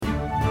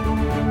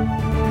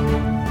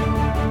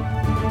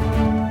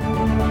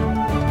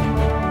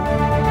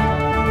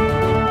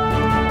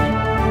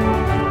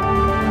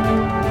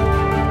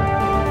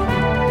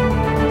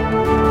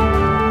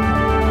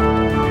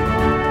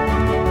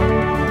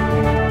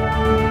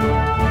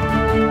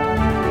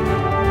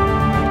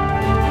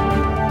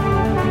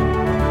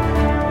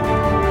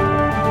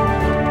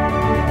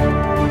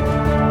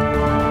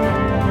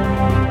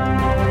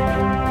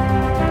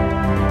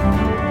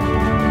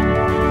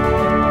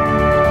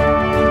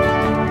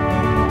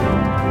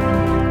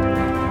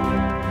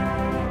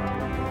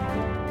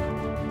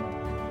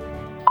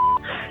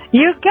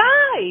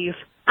days,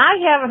 I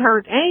haven't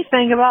heard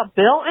anything about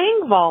Bill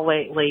Engvall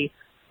lately.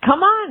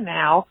 Come on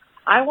now.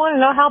 I want to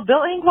know how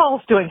Bill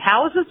Engvall's doing.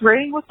 How is his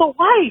rating with the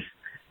wife?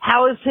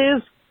 How is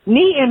his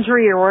knee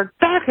injury or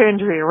back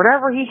injury or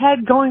whatever he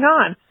had going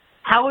on?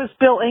 How is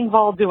Bill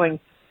Engvall doing?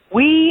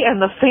 We and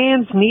the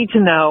fans need to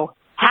know,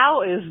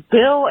 how is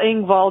Bill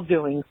Engvall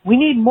doing? We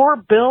need more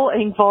Bill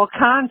Engvall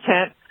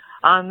content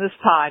on this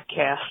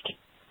podcast.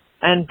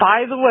 And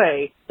by the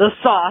way, the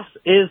sauce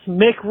is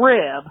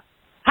McRib.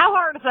 How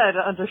hard is that to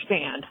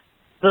understand?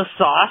 The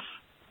sauce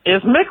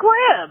is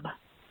McRib.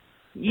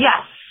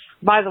 Yes.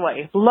 By the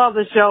way, love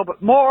the show,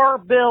 but more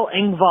Bill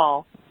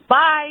Engvall.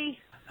 Bye.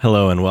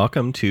 Hello and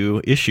welcome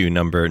to issue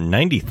number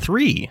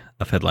 93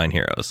 of Headline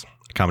Heroes,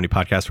 a comedy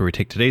podcast where we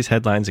take today's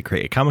headlines and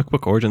create a comic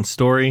book origin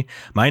story.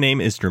 My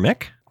name is Drew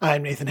Mick.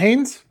 I'm Nathan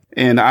Haynes.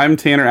 And I'm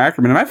Tanner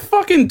Ackerman. And I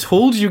fucking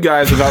told you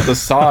guys about the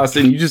sauce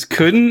and you just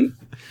couldn't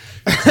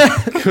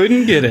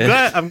get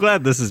it. I'm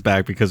glad this is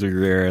back because we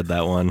re-aired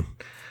that one.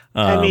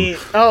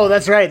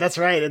 That's right.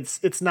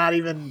 It's not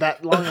even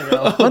that long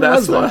ago. When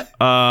was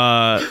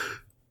that?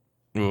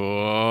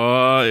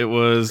 It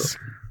was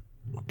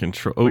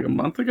like a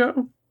month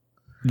ago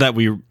that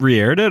we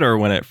re-aired it, or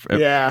when it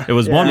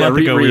was 1 month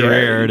ago we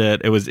re-aired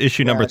it. It was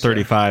issue number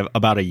 35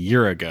 about a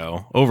year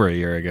ago, over a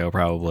year ago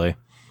probably.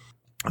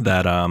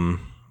 That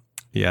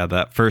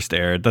that first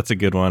aired. That's a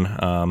good one.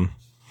 I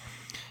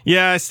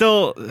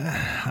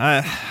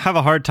have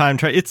a hard time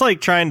it's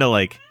like trying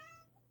to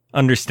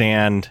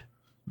understand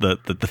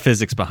the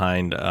physics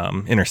behind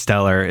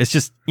Interstellar. It's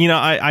just,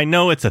 I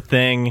know it's a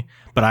thing,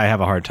 but I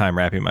have a hard time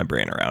wrapping my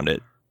brain around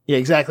it. Yeah,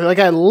 exactly.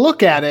 I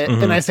look at it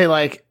and I say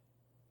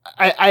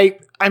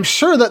I'm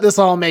sure that this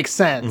all makes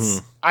sense.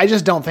 Mm-hmm. I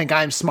just don't think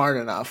I'm smart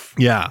enough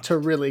to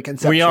really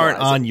conceptualize We aren't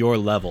on your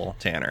level,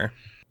 Tanner.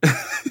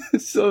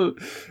 So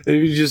if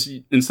you just,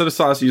 instead of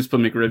sauce, you just put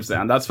McRibs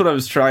down. That's what I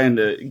was trying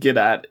to get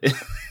at.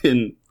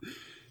 And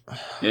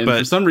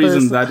for some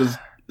reason that is...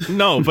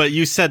 No, but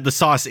you said the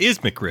sauce is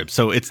McRib,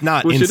 so it's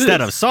not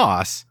instead of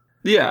sauce.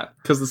 Yeah,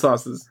 because the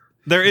sauce is...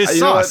 There is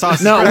sauce.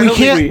 Sauce. No, we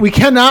can't. We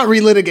cannot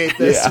relitigate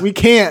this. Yeah. We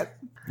can't.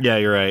 Yeah,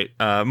 you're right.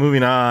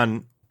 Moving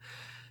on.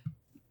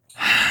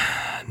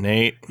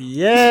 Nate.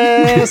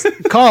 Yes.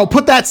 Carl,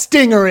 put that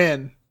stinger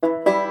in.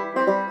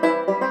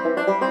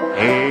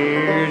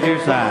 Here's your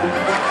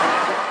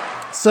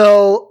sign.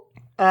 So...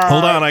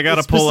 hold on, I got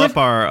to pull up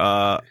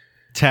our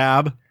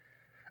tab.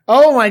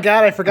 Oh my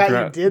god, I forgot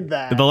you did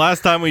that. The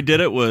last time we did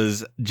it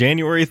was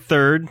January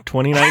 3rd,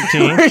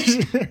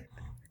 2019.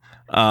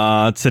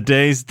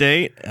 Today's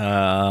date,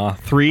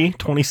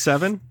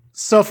 3/27.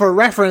 So for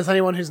reference,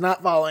 anyone who's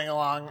not following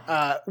along,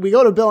 we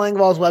go to Bill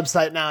Engvall's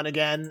website now and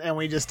again, and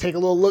we just take a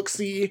little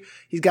look-see.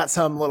 He's got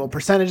some little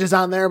percentages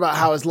on there about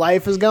how his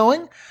life is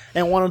going,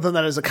 and one of them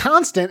that is a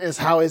constant is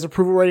how his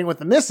approval rating with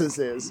the missus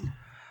is.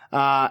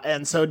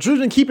 And so Drew's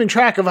been keeping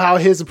track of how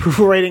his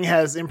approval rating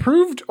has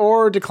improved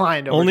or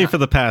declined over Only time. for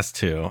the past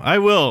two. I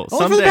will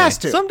Only for the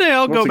past two. Someday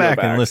I'll go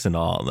back and listen to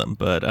all of them,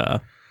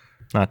 but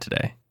not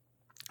today.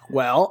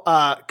 Well,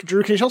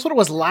 Drew, can you tell us what it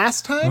was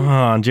last time?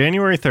 On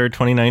January 3rd,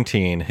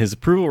 2019, his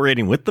approval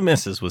rating with the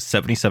missus was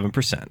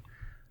 77%.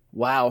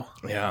 Wow.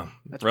 Yeah.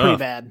 That's pretty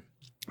bad.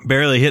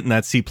 Barely hitting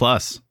that C+.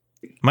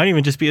 Might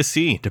even just be a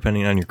C,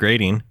 depending on your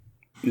grading.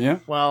 Yeah.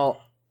 Well,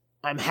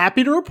 I'm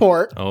happy to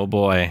report. Oh,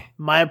 boy.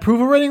 My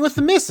approval rating with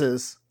the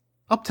missus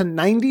up to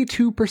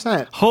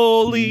 92%.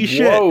 Holy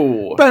shit.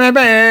 Whoa. Bang,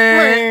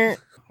 bang.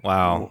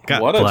 Wow.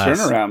 God what bless.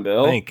 A turnaround,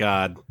 Bill. Thank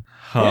God.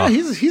 Yeah,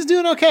 he's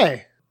doing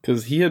okay.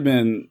 Because he had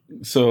been,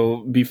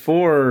 so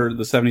before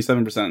the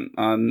 77%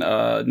 on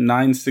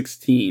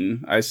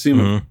 9/16, I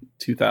assume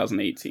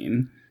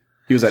 2018,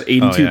 he was at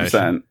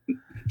 82%.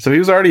 So he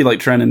was already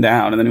trending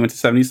down, and then he went to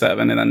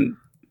 77, and then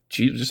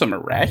just a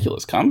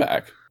miraculous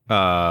comeback.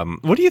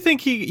 What do you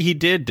think he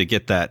did to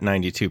get that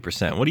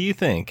 92%? What do you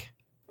think?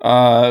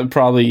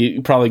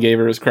 Probably gave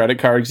her his credit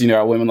card because you know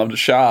how women love to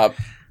shop.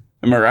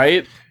 Am I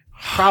right?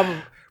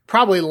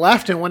 Probably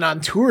left and went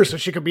on tour so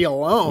she could be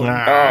alone.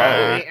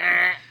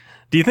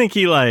 Do you think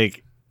he saw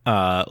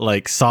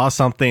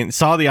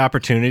the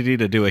opportunity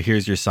to do a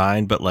 "here's your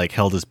sign," but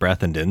held his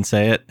breath and didn't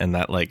say it, and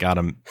that got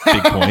him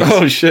big points?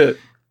 Oh shit,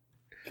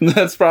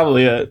 that's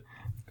probably it.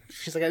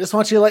 She's like, I just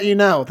want you to let you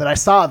know that I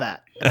saw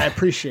that and I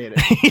appreciate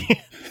it.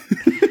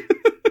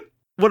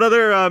 What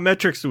other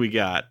metrics do we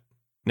got,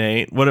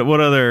 Nate? What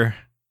other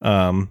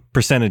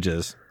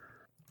percentages?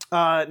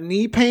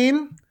 Knee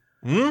pain,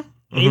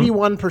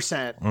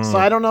 81%. So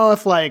I don't know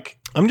if I'm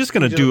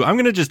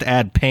gonna just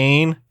add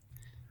pain.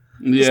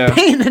 Yeah, just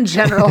pain in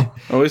general.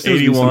 Always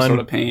 81 some sort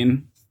of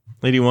pain.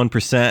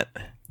 81%.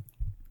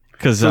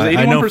 Because does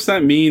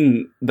 81%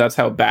 mean that's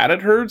how bad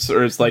it hurts,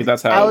 or it's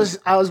that's how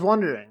I was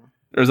wondering,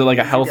 or is it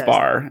a health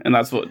bar, and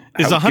that's what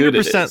is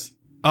 100%?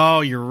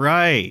 Oh, you're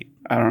right.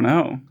 I don't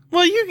know.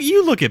 Well,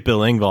 you look at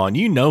Bill Engvall and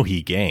you know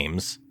he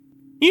games.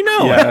 You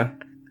know it.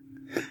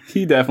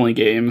 He definitely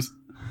games.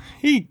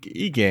 He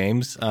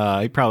games.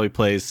 He probably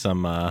plays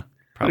some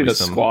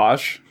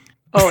squash.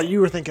 Oh,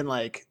 you were thinking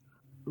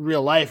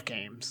real life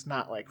games,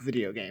 not like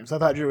video games. I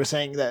thought Drew was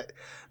saying that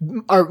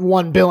our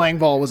one Bill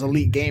Engvall was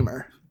elite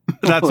gamer.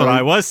 That's what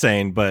I was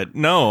saying, but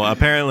no,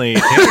 apparently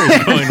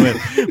Tanner's going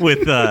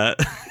with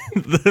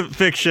the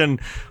fiction,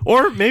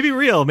 or maybe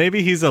real.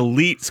 Maybe he's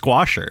elite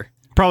squasher.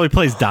 Probably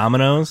plays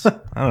dominoes. I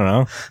don't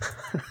know.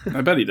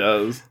 I bet he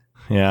does.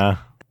 Yeah,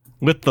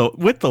 with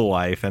the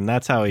wife, and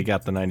that's how he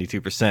got the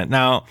 92%.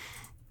 Now,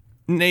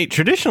 Nate,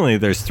 traditionally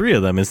there's 3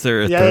 of them. Is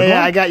there a third one?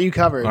 Yeah, I got you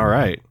covered. All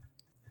right.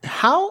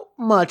 How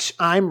much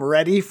I'm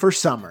ready for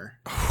summer.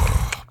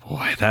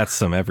 Boy, that's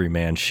some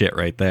everyman shit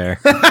right there.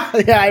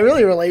 Yeah, I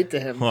really relate to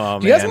him. Oh,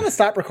 do you guys want to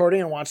stop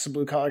recording and watch the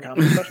Blue Collar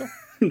Comedy Special?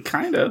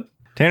 Kind of.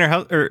 Tanner,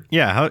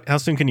 how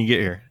soon can you get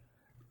here?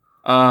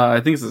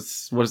 I think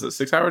it's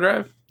 6-hour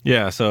drive?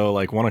 Yeah, so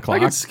like 1 o'clock. I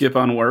could skip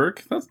on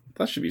work.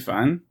 That should be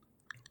fine.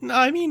 No,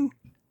 I mean,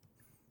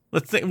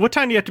 let's think. What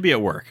time do you have to be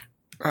at work?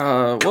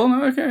 Well,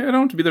 no, okay. I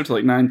don't have to be there till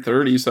like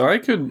 9:30, so I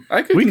could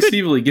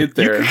conceivably get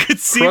there.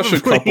 Crush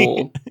a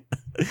couple.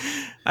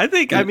 I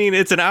think. I mean,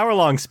 it's an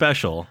hour-long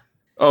special.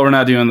 Oh, we're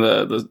not doing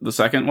the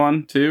second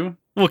one too?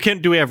 Well,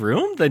 do we have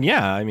room? Then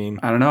yeah. I mean,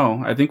 I don't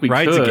know. I think we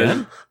rides could.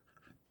 Again.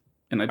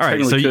 And I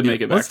technically could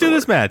make it back. Let's do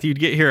this math. You'd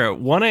get here at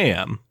 1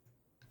 a.m.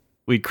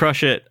 We'd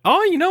crush it.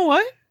 Oh, you know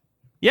what?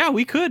 Yeah,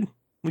 we could.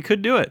 We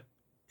could do it.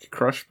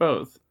 Crush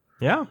both.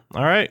 Yeah.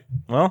 All right.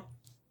 Well,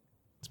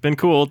 it's been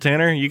cool,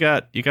 Tanner. You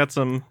got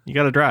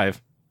a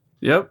drive.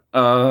 Yep.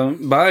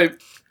 Bye.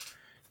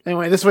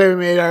 Anyway, this way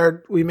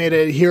we made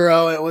a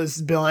hero. It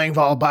was Bill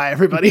Engvall. Bye,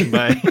 everybody.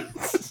 Bye.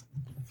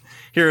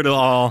 Hero to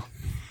all.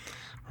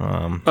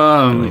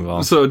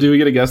 So do we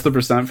get to guess the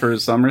percent for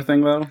his summer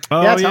thing though?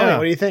 Oh, yeah, tell me.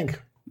 What do you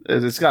think?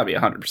 It's got to be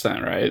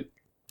 100%, right?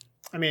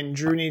 I mean,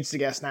 Drew needs to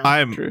guess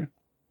now. True.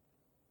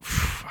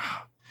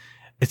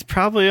 It's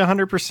probably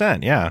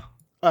 100%. Yeah.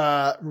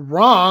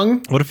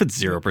 Wrong. What if it's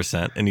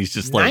 0% and he's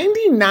just like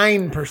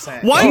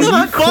 99%? Why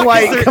not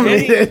quite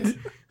committed?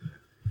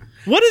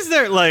 What is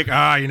there like?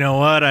 You know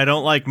what? I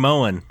don't like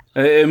mowing.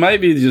 It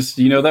might be just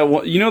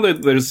that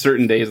there's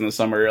certain days in the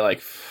summer you're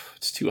like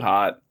it's too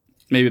hot.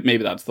 Maybe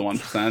that's the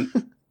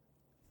 1%.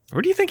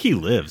 Where do you think he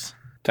lives?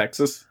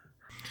 Texas.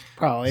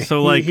 Probably.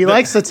 So like he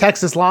likes the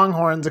Texas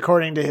Longhorns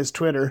according to his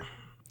Twitter.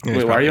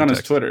 Wait, why are you on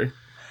his Twitter?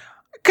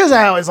 Because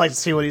I always like to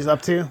see what he's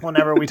up to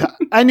whenever we talk.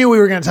 I knew we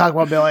were going to talk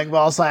about Bill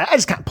Engvall, so I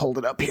just kind of pulled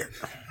it up here.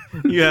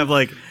 You have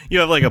like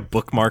a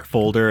bookmark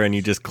folder, and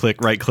you just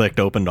right-clicked,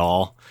 opened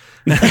all.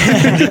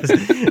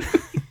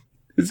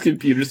 His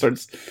computer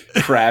starts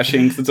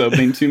crashing because it's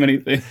opening too many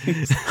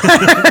things.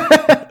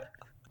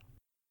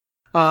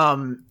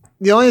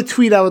 The only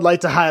tweet I would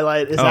like to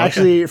highlight is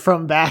actually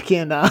from back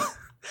in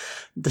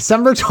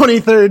December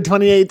 23rd,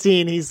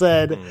 2018. He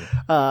said,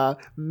 so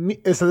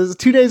this is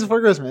 2 days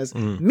before Christmas.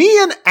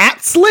 Me and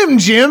at Slim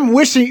Jim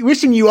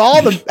wishing you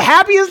all the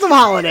happiest of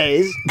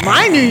holidays.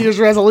 My New Year's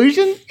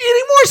resolution, eating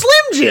more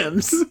Slim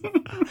Jims.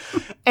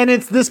 And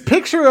it's this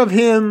picture of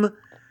him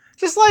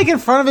just like in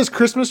front of his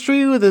Christmas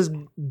tree with his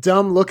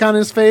dumb look on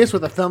his face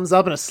with a thumbs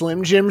up and a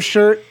Slim Jim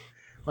shirt.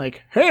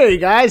 Like, hey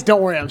guys,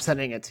 don't worry, I'm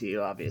sending it to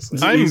you, obviously.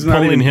 I'm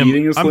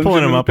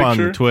pulling him up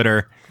on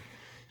Twitter.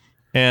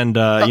 And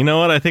you know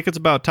what? I think it's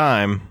about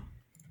time.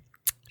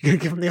 You're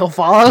gonna give him the old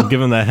follow?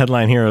 Give him that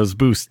Headline Heroes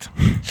boost.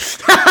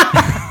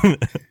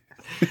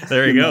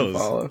 There he goes.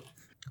 Hold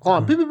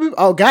on. Boop, boop, boop.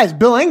 Oh, guys,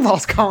 Bill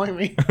Engvall's calling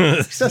me.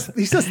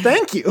 He says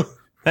thank you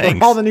for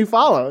all the new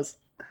follows.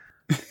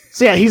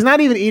 So yeah, he's not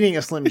even eating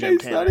a Slim Jim.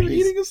 He's not even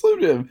eating a Slim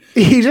Jim.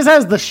 He just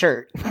has the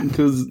shirt.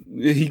 Because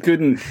he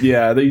couldn't,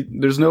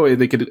 there's no way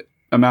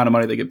amount of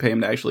money they could pay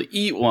him to actually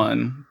eat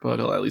one, but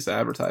he'll at least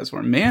advertise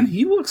for him. Man,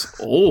 he looks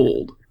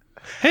old.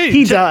 Hey,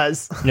 he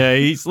does. Yeah,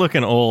 he's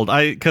looking old.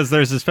 Because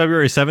there's this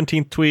February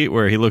 17th tweet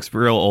where he looks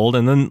real old,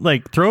 and then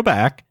like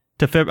throwback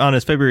to on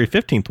his February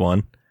 15th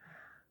one.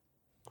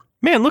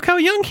 Man, look how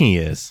young he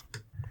is.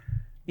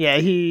 Yeah,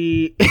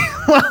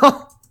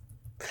 well,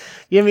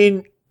 you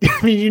mean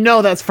you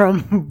know that's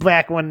from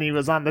back when he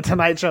was on the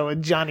Tonight Show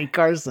with Johnny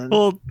Carson.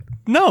 Well,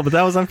 no, but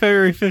that was on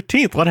February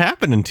 15th. What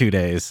happened in 2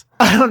 days?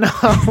 I don't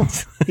know.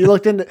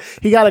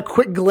 He got a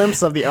quick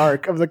glimpse of the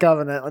Ark of the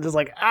Covenant and just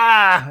like,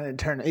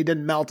 he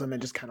didn't melt him.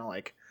 It just kind of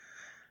like,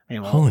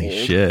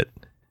 holy shit.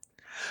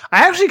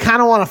 I actually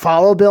kind of want to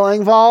follow Bill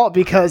Engvall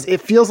because it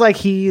feels like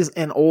he's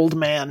an old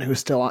man who's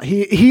still on.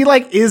 He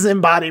like is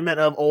embodiment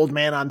of old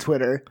man on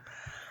Twitter.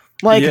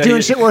 Like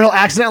doing shit where he'll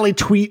accidentally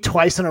tweet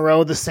twice in a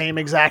row the same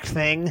exact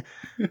thing,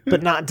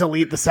 but not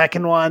delete the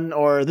second one.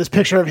 Or this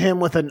picture of him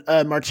with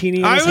a martini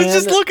in his hand. I was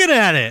just looking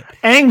at it.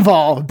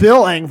 Engvall,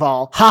 Bill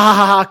Engvall. Ha ha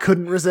ha ha!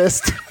 Couldn't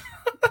resist.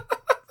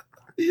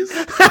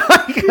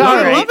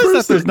 I love is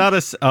that there's not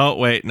a. Oh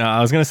wait, no.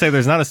 I was gonna say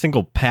there's not a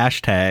single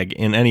hashtag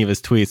in any of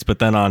his tweets, but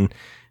then on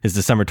his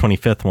December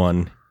 25th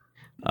one,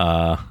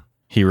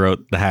 he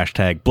wrote the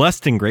hashtag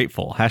blessed and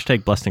grateful.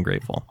 Hashtag blessed and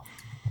grateful.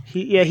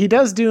 He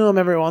does do them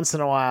every once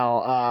in a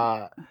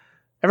while.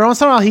 Every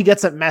once in a while, he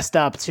gets it messed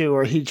up too,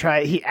 or he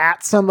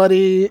at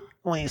somebody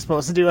when he's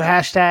supposed to do a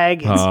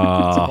hashtag. It's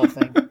a whole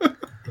thing.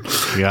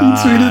 He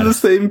tweeted the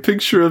same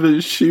picture of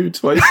his shoe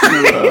twice in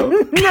a row.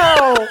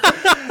 No.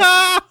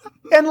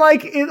 And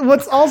like,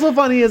 what's also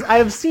funny is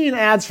I've seen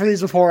ads for these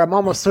before. I'm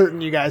almost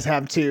certain you guys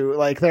have too.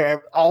 Like,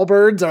 they're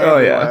Allbirds are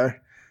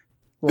everywhere.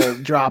 Little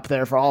drop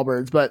there for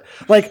Allbirds, but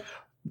like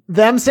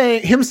him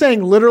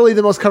saying literally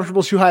the most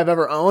comfortable shoe I've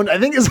ever owned, I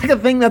think is like a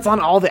thing that's on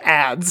all the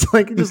ads.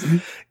 Like, just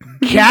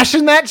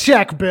cashing that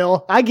check,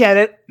 Bill. I get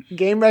it.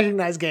 Game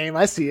recognized game.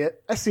 I see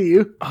it. I see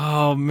you.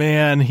 Oh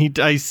man,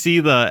 I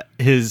see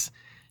his.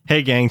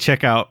 Hey gang,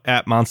 check out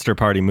at Monster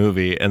Party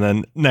movie, and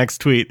then next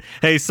tweet.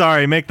 Hey,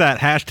 sorry, make that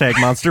hashtag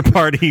Monster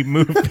Party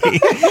movie.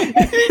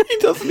 He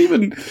doesn't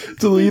even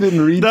delete and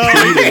retweet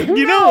it.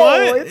 You know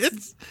what?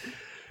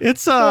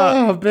 It's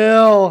oh,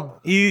 Bill.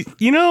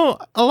 You know,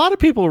 a lot of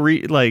people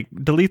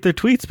delete their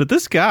tweets, but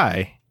this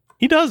guy,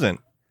 he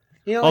doesn't.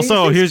 You know,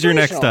 also, here's your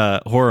next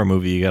horror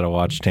movie you got to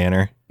watch,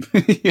 Tanner.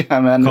 Yeah,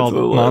 man. Called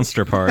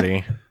Monster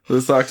Party.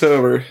 This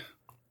October.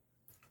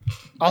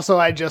 Also,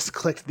 I just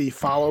clicked the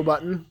follow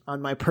button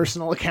on my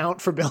personal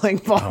account for Bill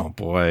Engvall. Oh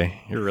boy,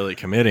 you're really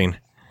committing.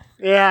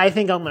 Yeah, I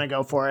think I'm going to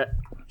go for it.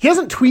 He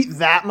doesn't tweet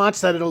that much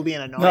that it'll be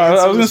an annoyance. No,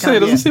 I was going to say, it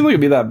doesn't seem like it'd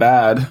be that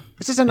bad.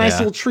 It's just a nice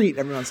little treat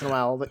every once in a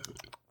while. But,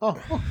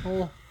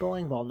 Bill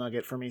Engvall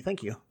nugget for me.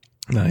 Thank you.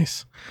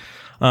 Nice.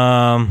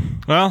 Well,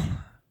 I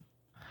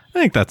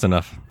think that's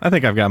enough. I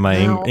think I've got my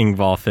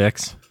Engvall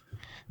fix.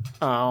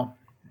 Oh,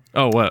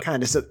 what?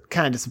 Kind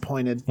of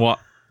disappointed. What?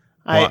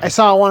 I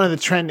saw one of the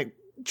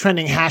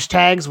trending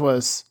hashtags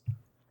was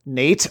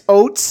Nate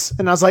Oates,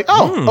 and I was like,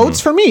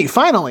 Oates for me,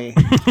 finally.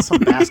 Some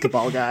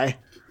basketball guy.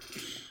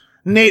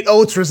 Nate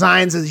Oates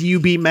resigns as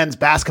UB men's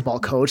basketball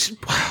coach.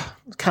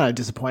 Kind of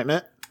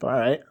disappointment, but all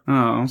right. Oh,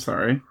 I'm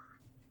sorry.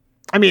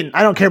 I mean,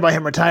 I don't care about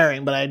him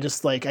retiring, but I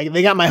just they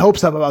got my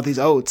hopes up about these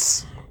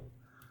Oates.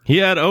 He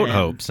had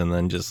hopes, and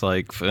then just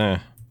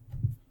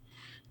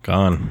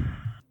gone.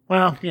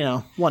 Well,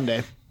 one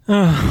day.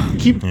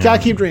 Gotta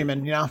keep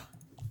dreaming,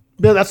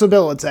 Bill, that's what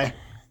Bill would say.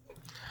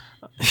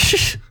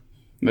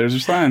 There's your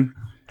sign.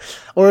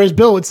 Or as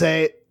Bill would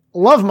say,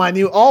 love my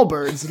new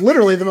Allbirds.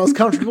 Literally the most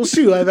comfortable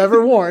shoe I've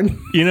ever worn.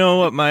 You know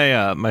what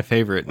my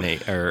favorite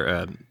Nate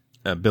or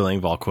Bill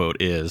Engvall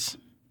quote is?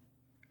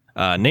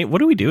 Nate, what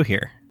do we do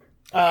here?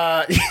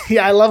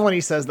 Yeah, I love when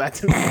he says that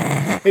to me.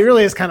 It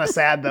really is kind of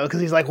sad though,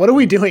 because he's like, "What are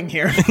we doing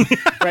here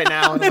right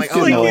now?" And I'm like,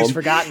 "Oh, he's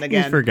forgotten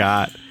again." He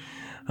forgot.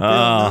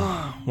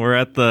 We're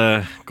at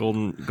the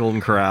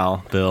Golden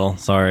Corral, Bill.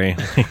 Sorry.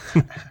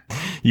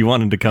 You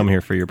wanted to come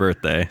here for your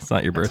birthday. It's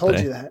not your birthday. I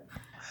told you that.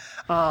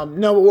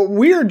 No, what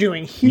we're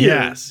doing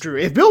here, Drew,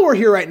 if Bill were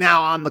here right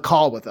now on the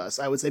call with us,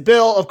 I would say,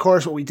 Bill, of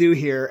course, what we do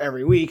here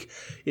every week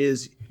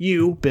is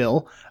you,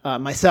 Bill,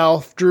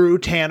 myself, Drew,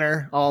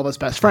 Tanner, all of us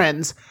best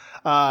friends,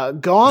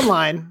 go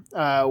online.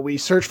 We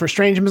search for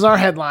strange and bizarre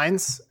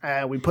headlines.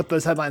 We put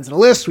those headlines in a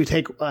list. We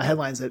take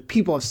headlines that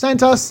people have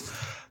sent us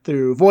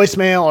through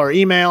voicemail or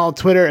email,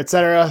 Twitter,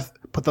 etc.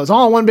 Put those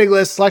all on one big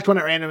list, select one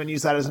at random, and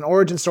use that as an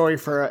origin story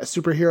for a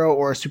superhero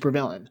or a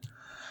supervillain.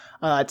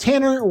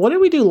 Tanner, what did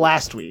we do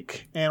last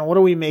week, and what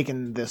are we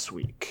making this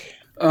week?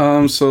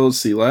 So let's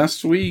see.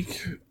 Last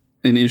week,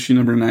 in issue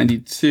number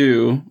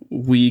 92,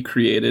 we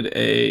created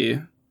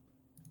a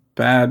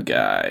bad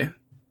guy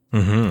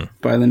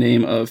by the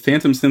name of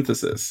Phantom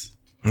Synthesis.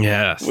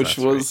 Yes, which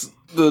was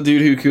the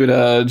dude who could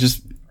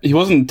he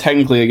wasn't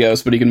technically a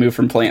ghost, but he could move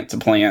from plant to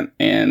plant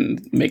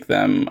and make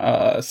them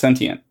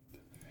sentient,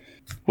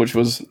 which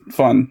was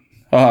fun.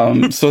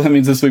 So that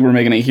means this week we're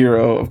making a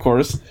hero, of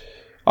course.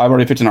 I've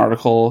already picked an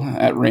article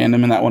at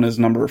random, and that one is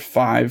number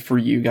 5 for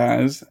you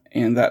guys.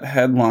 And that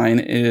headline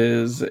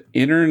is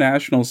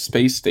International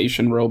Space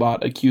Station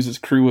Robot Accuses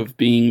Crew of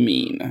Being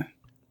Mean.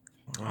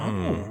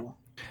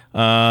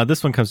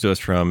 This one comes to us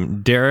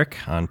from Derek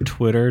on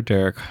Twitter.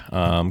 Derek,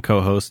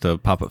 co-host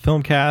of Pop-Up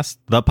Filmcast,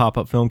 the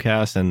Pop-Up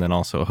Filmcast, and then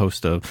also a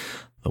host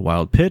of The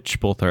Wild Pitch.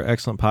 Both are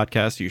excellent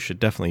podcasts. You should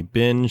definitely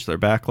binge their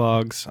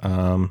backlogs.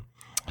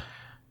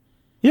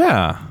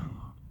 Yeah.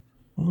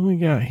 What do we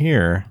got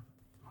here?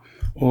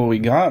 What we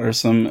got are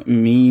some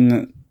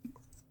mean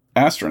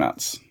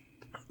astronauts.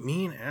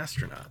 Mean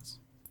astronauts.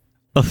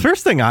 The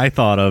first thing I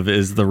thought of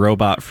is the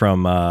robot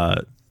from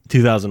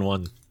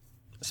 2001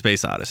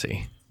 Space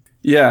Odyssey.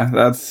 Yeah,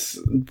 that's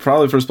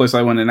probably the first place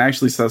I went, and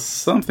actually says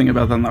something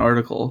about that in the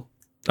article.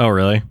 Oh,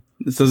 really?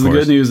 It says the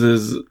good news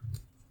is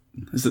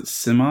it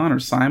Simon or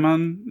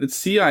Simon? It's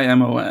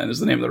Cimon is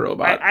the name of the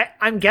robot.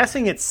 I'm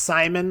guessing it's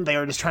Simon. They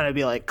were just trying to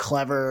be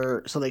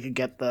clever so they could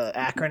get the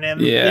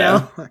acronym.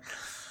 Yeah.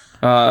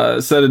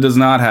 Said it does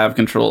not have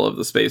control of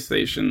the space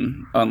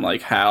station,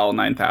 unlike HAL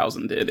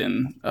 9000 did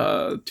in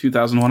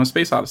 2001: A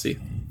Space Odyssey.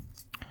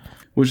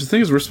 Which the thing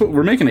is,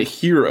 we're making a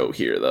hero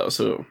here, though,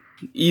 so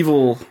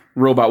evil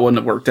robot wouldn't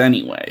have worked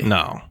anyway.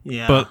 No.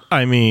 Yeah. But,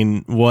 I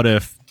mean, what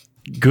if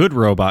good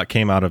robot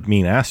came out of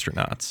mean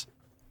astronauts?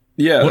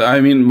 Yeah,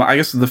 I mean, I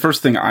guess the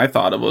first thing I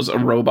thought of was a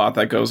robot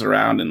that goes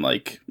around and,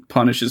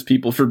 punishes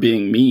people for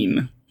being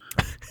mean.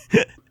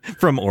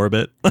 From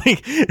orbit.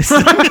 It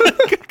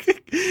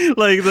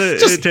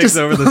takes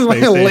over the space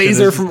station. A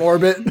laser from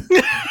orbit.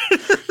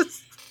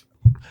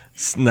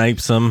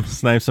 Snipes him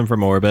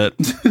from orbit.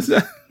 Is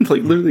that,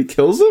 like, literally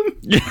kills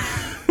him?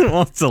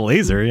 Well, it's a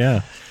laser,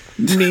 yeah.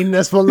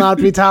 Meanness will not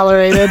be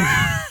tolerated.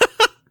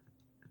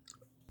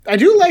 I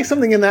do like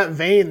something in that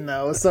vein,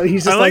 though. So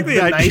he's just like the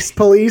nice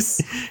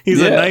police.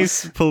 He's a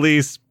nice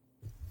police.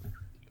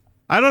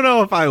 I don't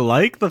know if I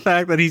like the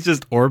fact that he's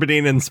just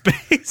orbiting in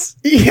space.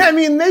 Yeah, I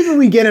mean, maybe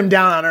we get him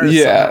down on Earth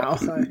somehow.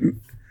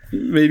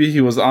 Maybe he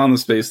was on the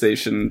space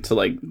station to,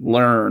 like,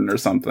 learn or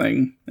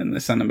something, and they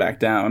send him back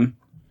down.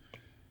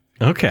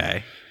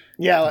 Okay.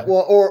 Yeah, like,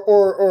 well,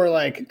 or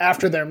like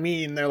after they're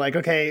mean, they're like,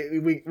 okay,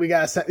 we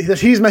gotta send.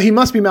 He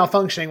must be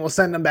malfunctioning. We'll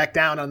send him back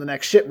down on the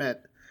next shipment,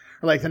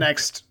 or like the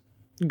next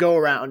go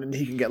around, and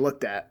he can get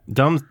looked at.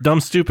 Dumb,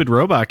 stupid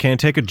robot can't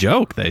take a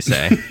joke. They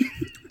say.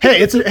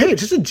 Hey, it's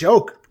just a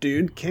joke,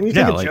 dude. Can you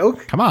take a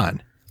joke? Come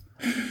on.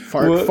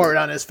 Fart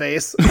on his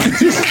face. It's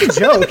just a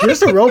joke. You're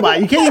just a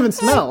robot. You can't even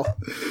smell.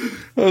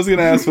 I was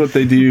gonna ask what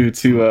they do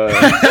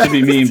to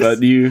be mean,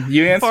 but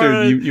you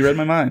answered. You read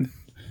my mind.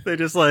 They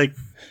just like.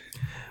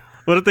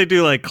 What if they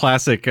do like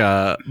classic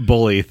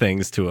bully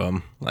things to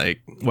him,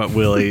 like what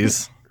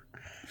willies?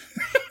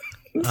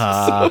 So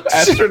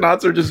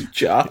astronauts are just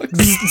jocks.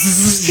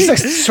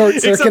 Short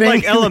circuiting. Except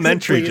like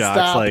elementary jocks,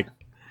 stop. Like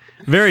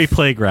very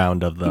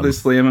playground of them. They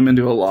slam him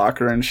into a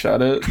locker and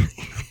shut it.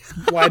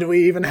 Why do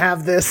we even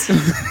have this?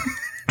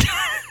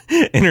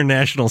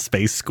 International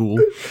Space School.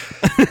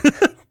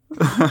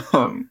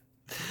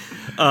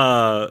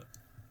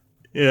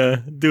 Yeah.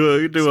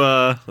 Do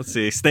a let's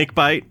see, snake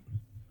bite.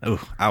 Oh,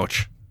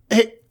 ouch.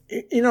 Hey,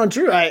 you know,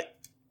 Drew,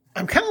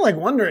 I'm kind of like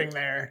wondering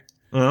there.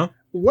 Uh-huh.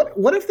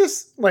 What if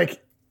this,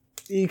 like,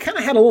 you kind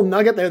of had a little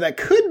nugget there that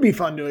could be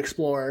fun to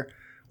explore.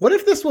 What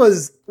if this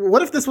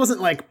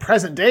wasn't like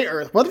present day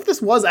Earth? What if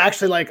this was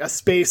actually like a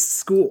space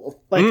school?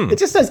 Like it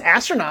just says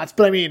astronauts,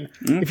 but I mean,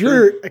 if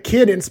you're a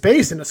kid in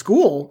space in a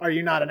school, are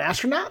you not an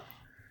astronaut?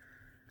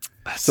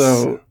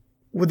 So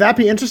would that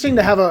be interesting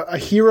to have a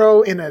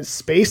hero in a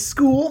space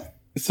school?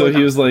 So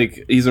he was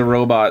like, he's a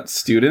robot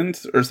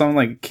student or something,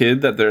 like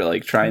kid that they're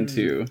like trying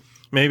to.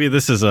 Maybe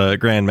this is a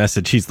grand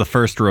message. He's the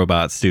first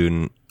robot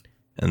student,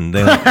 and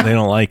they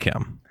don't like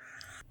him.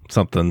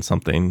 Something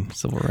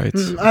civil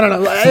rights. I don't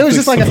know. It was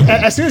just like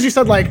as soon as you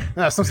said like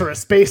some sort of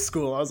space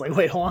school, I was like,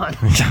 wait, hold on.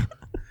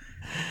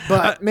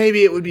 But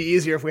maybe it would be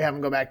easier if we have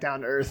him go back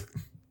down to Earth.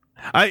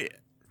 I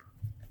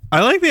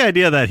like the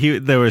idea that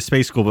there was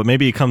space school, but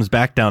maybe he comes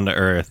back down to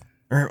Earth.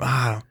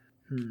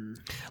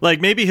 Like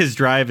maybe his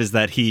drive is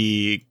that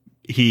he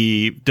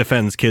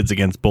defends kids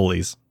against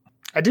bullies.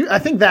 I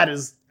think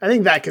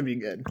that could be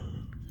good.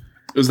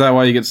 Is that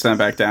why he gets sent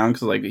back down?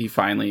 Because like he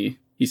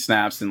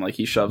snaps and like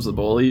he shoves a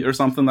bully or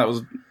something that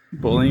was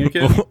bullying a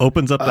kid.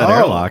 Opens up that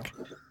airlock.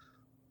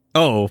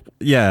 Oh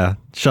yeah,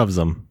 shoves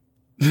him.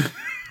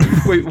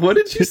 Wait, what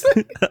did you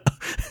say?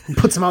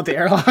 Puts him out the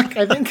airlock,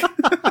 I think.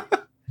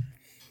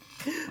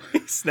 He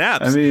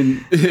snaps. I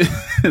mean,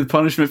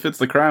 punishment fits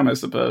the crime, I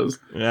suppose.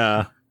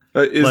 Yeah.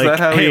 Is like, that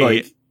how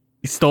he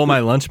stole my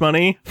lunch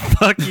money?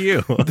 Fuck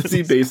you. Does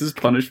he base his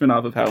punishment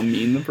off of how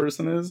mean the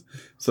person is?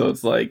 So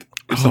it's like,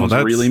 if someone's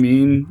really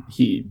mean,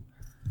 he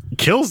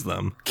kills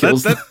them.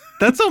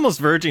 That's almost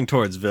verging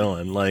towards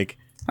villain. Like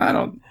I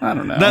don't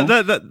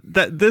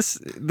know.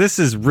 This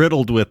is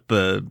riddled with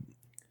the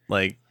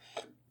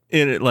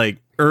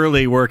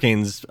early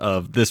workings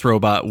of this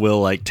robot will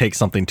like take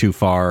something too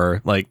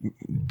far, like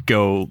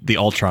go the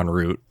Ultron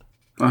route.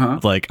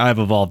 Like I've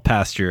evolved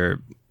past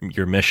your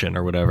mission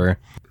or whatever.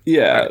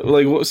 Yeah,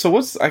 like so.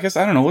 What's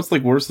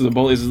like worse than a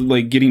bully? Is it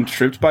like getting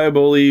tripped by a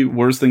bully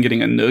worse than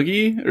getting a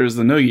noogie, or is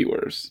the noogie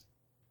worse?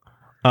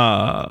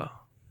 I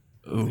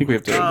think we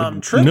have to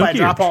trip. I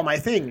drop all my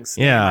things.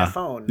 Yeah, on my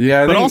phone.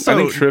 Yeah, I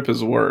think trip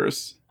is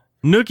worse.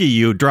 Noogie,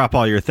 you drop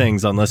all your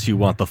things unless you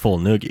want the full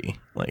noogie.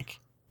 Like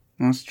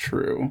that's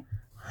true.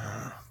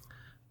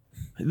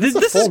 This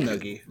is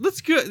noogie.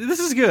 That's good. This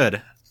is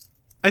good.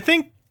 I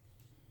think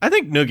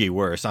noogie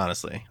worse.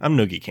 Honestly, I'm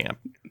noogie camp.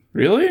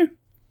 Really?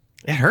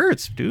 It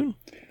hurts, dude.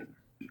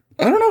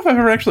 I don't know if I've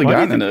ever actually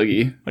gotten a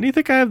noogie. Why do you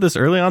think I have this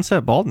early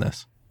onset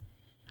baldness?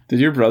 Did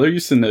your brother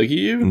used to noogie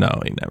you?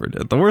 No, he never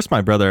did. The worst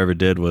my brother ever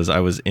did was I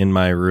was in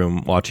my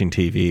room watching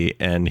TV,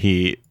 and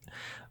he,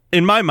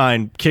 in my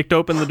mind, kicked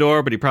open the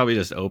door, but he probably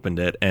just opened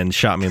it and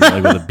shot me in the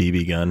leg with a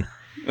BB gun.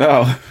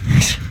 Oh,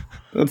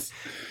 that's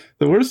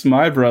the worst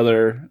my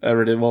brother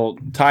ever did. Well,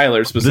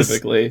 Tyler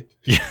specifically.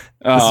 This is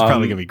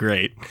probably gonna be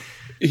great.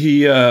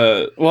 He,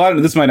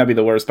 this might not be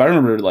the worst, but I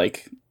remember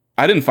like.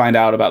 I didn't find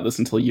out about this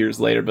until years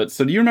later, but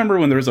so do you remember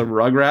when there was a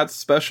Rugrats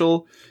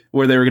special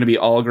where they were going to be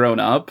all grown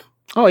up?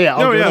 Oh yeah.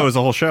 It was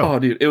a whole show. Oh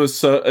dude, it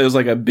was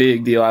like a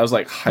big deal. I was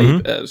like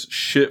hype as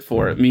shit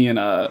for it. Me and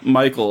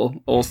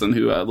Michael Olsen,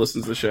 who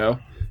listens to the show,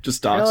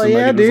 just doxed him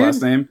by giving his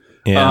last name.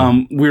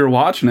 Yeah. We were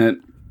watching it,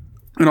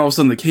 and all of a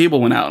sudden the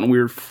cable went out, and we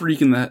were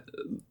freaking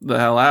the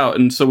hell out.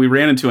 And so we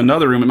ran into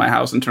another room in my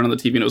house and turned on the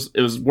TV, and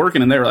it was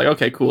working. And they were like,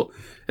 okay, cool.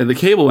 And the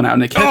cable went out,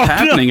 and it kept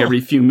happening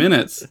every few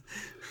minutes.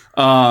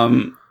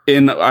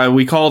 And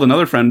we called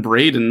another friend,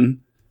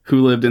 Braden,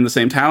 who lived in the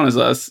same town as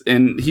us,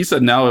 and he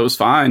said no, it was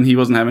fine. He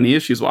wasn't having any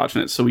issues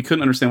watching it, so we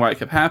couldn't understand why it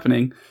kept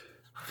happening.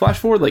 Flash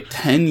forward like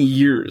 10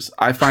 years,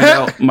 I find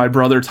out my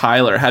brother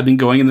Tyler had been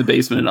going in the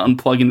basement and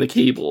unplugging the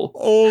cable.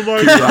 Oh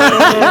my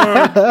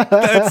god,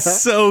 that's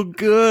so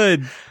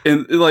good.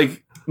 And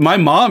like my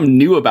mom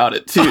knew about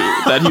it too,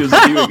 that he was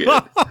doing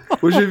it.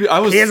 Which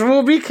kids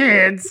will be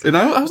kids. And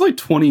I was like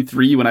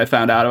 23 when I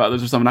found out about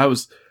this or something. I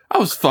was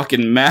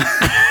fucking mad.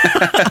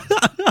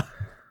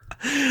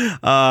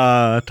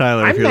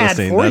 Tyler, if you're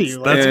listening,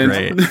 that's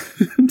great.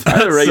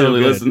 Tyler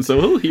regularly listens,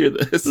 so he'll hear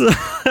this.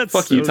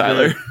 Fuck you,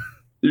 Tyler. Good.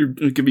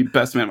 You could be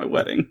best man at my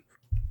wedding.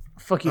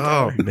 Fuck you,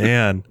 Tyler. Oh,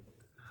 man.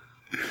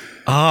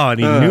 Oh, and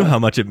he knew how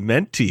much it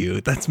meant to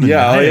you. That's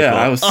maniacal. Yeah,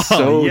 I was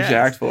so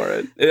jacked for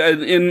it.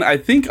 And I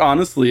think,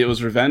 honestly, it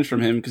was revenge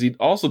from him, because he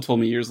also told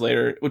me years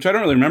later, which I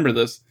don't really remember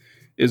this,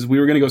 is we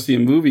were going to go see a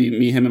movie,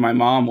 me, him, and my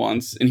mom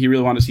once, and he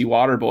really wanted to see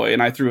Waterboy,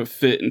 and I threw a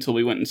fit until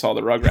we went and saw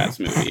the Rugrats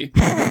movie.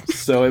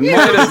 So it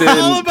might have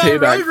been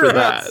payback for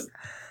that.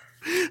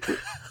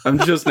 I'm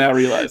just now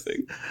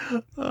realizing.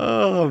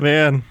 Oh,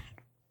 man.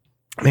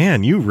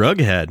 Man, you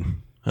rughead.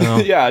 Oh.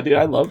 Yeah, dude,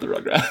 I love the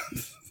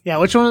Rugrats.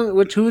 Yeah,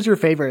 who was your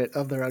favorite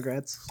of the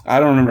Rugrats? I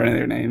don't remember any of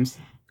their names.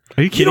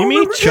 Are you kidding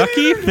me?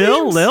 Chucky,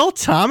 Phil, Lil,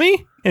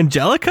 Tommy,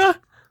 Angelica,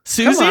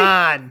 Susie? Come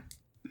on.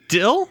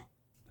 Dill?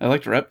 I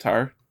liked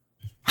Reptar.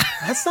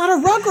 That's not a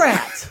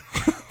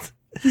Rugrat.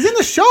 He's in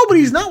the show, but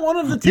he's not one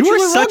of the titular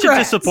You were such Rugrats. a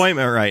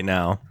disappointment right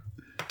now.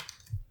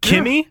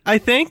 Kimmy, I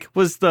think,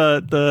 was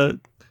the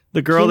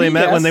girl they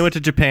met when they went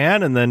to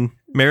Japan and then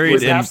married.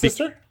 Was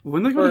half-sister?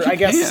 When they go to Japan? I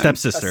guess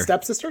stepsister.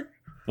 Stepsister?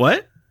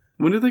 What?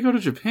 When did they go to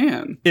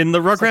Japan? In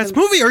the Rugrats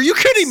movie? Are you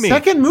kidding me?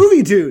 Second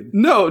movie, dude.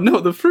 No,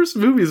 the first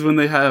movie is when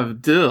they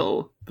have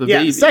Dill, the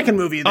baby. Yeah, second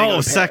movie.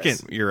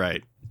 Second. You're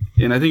right.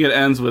 And I think it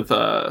ends with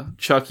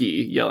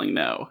Chucky yelling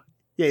no.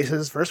 Yeah, he says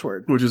his first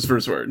word. Which is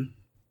first word.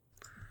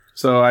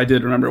 So I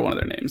did remember one of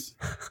their names.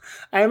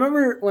 I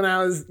remember when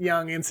I was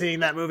young and seeing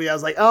that movie, I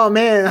was like, oh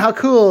man, how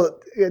cool.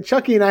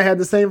 Chucky and I had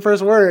the same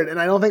first word.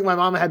 And I don't think my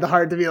mom had the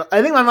heart to be,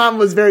 I think my mom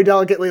was very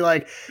delicately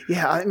like,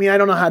 yeah, I mean, I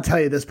don't know how to tell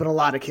you this, but a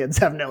lot of kids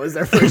have no as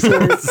their first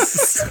word.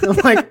 I'm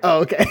like, oh,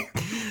 okay.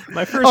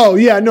 Oh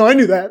yeah, no, I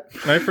knew that.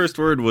 My first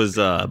word was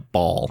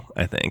ball,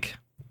 I think.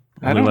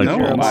 I don't know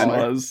what mine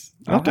was.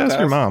 I'll have to ask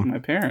your mom. My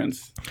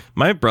parents.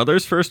 My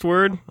brother's first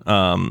word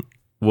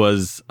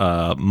was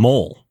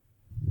mole.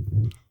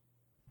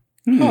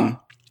 Huh.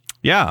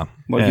 Yeah.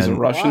 Like he's a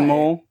Russian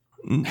mole?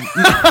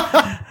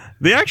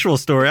 The actual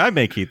story, I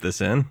may keep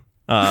this in.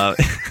 The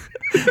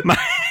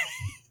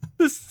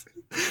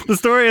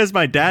story as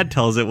my dad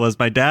tells it was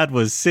my dad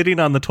was sitting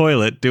on the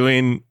toilet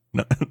doing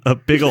a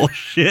big old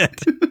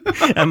shit.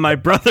 And my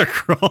brother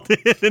crawled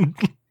in and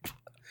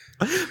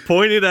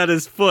pointed at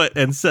his foot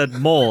and said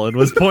mole and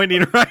was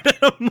pointing right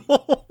at a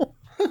mole.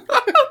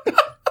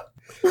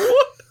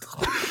 What?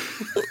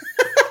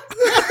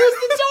 There's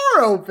the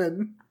door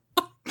open.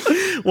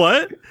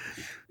 What?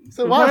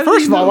 So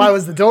first of all, why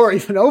was the door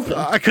even open?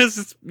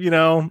 Because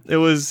it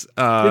was.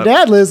 Your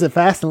dad lives at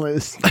Fast and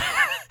Loose.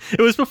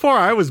 It was before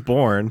I was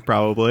born,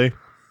 probably.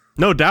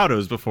 No doubt it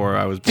was before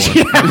I was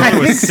born. My brother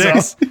was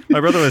 6. So. My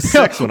brother was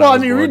 6 when I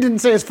was born. Reed didn't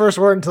say his first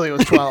word until he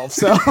was 12,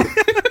 so.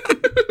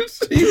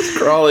 He was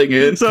crawling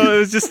in. So it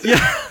was just,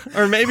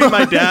 Or maybe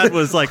my dad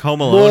was like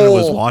home alone and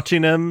was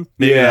watching him.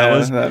 Maybe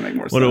that make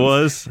more sense. What it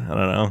was. I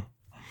don't know.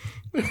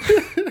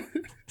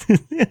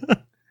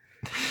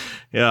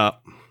 Yeah.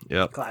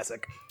 Yep.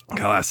 Classic.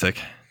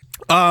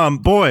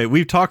 Boy,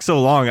 we've talked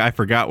so long, I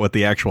forgot what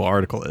the actual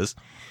article is.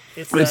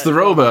 It's the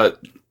robot.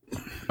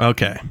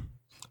 Okay.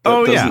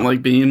 That doesn't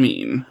like being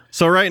mean.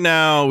 So right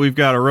now, we've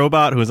got a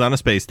robot who is on a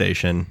space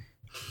station,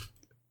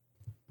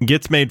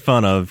 gets made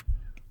fun of,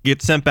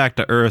 gets sent back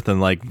to Earth,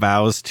 and like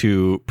vows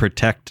to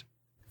protect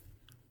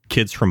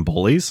kids from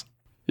bullies.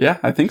 Yeah,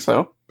 I think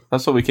so.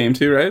 That's what we came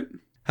to, right?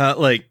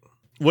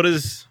 What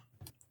is...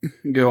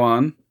 Go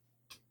on.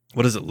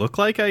 What does it look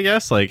like, I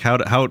guess? Like,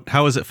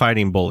 how is it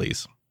fighting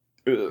bullies?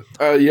 Wait.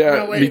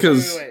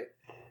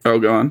 Oh,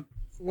 go on.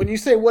 When you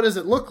say, what does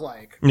it look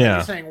like? Yeah. Are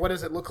you saying, what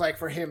does it look like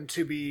for him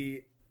to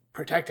be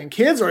protecting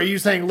kids? Or are you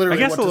saying,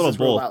 literally, what does this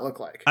robot look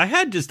like? I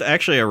had just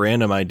actually a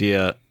random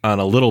idea on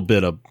a little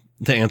bit to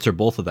answer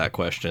both of that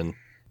question.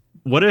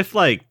 What if,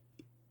 like,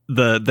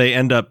 they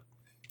end up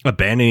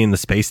abandoning the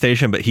space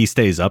station, but he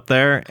stays up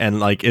there and,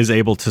 like, is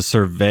able to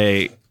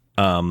survey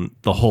the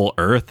whole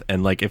Earth?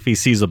 And, like, if he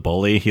sees a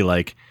bully, he,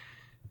 like,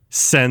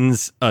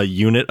 sends a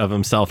unit of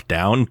himself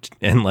down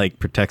and like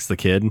protects the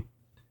kid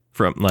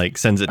from like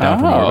sends it down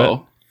from orbit.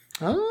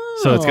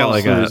 So it's got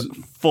like a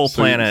full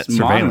planet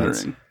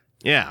surveillance. Monitoring.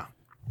 Yeah.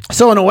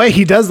 So in a way,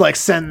 he does like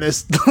send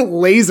this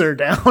laser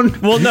down.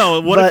 Well, no.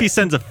 What if he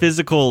sends a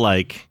physical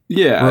like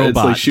robot it's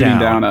like shooting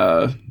down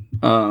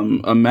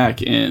a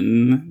mech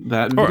in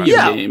that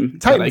video game.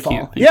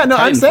 Titanfall. Titanfall.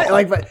 I'm saying,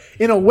 like, but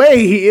in a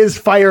way, he is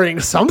firing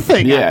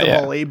something at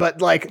the bully,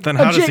 but like, then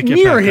how does it get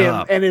near back him,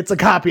 up? and it's a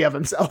copy of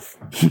himself.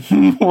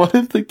 What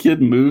if the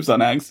kid moves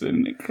on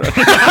accident and crushes?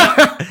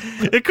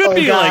 It could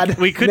be like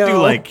we could do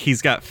like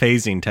he's got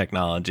phasing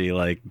technology,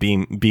 like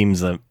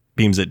beams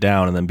it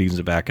down and then beams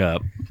it back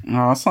up.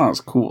 Oh, that sounds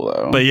cool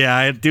though. But yeah,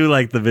 I do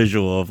like the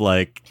visual of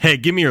like, hey,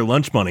 give me your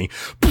lunch money.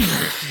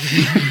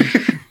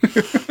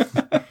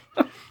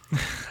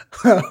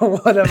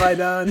 What have I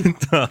done?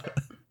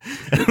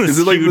 Is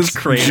it like this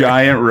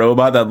giant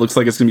robot that looks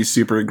like it's gonna be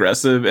super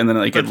aggressive, and then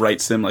like it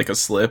writes him like a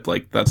slip,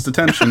 like that's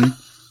detention?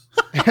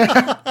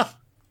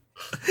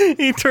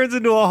 He turns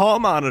into a hall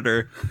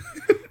monitor.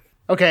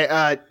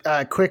 Okay,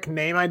 quick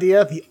name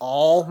idea: the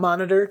All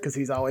Monitor, because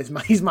he's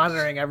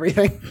monitoring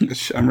everything.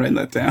 I'm writing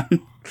that down.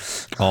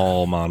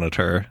 All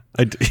Monitor.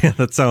 Yeah,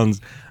 that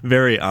sounds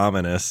very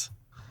ominous.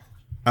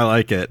 I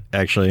like it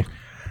actually.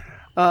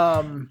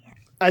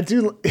 I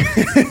do like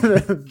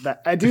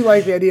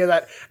the idea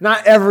that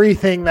not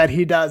everything that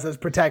he does as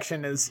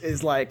protection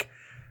is like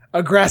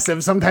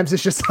aggressive. Sometimes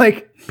it's just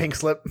like pink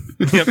slip.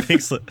 Yeah,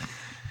 pink slip.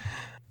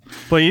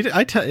 Well,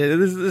 this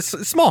is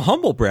a small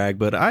humble brag,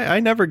 but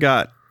I never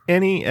got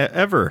any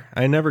ever.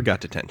 I never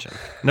got detention.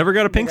 Never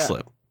got a pink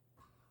slip.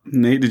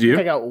 Nate, did you?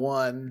 I got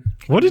one.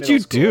 What did you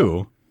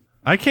do?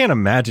 I can't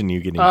imagine you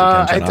getting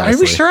detention. Are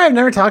we sure I've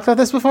never talked about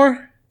this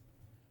before?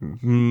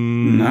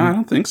 No, I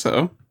don't think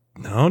so.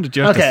 No, did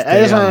you have to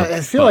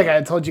I feel like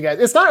I told you guys.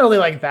 It's not really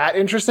like that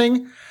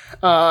interesting.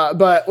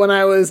 But when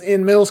I was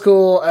in middle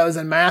school, I was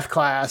in math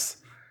class.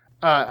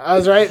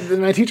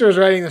 My teacher was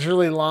writing this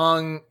really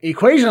long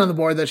equation on the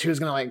board that she was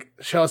going to like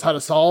show us how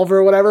to solve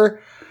or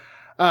whatever.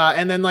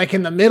 And then like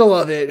in the middle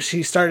of it,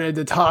 she started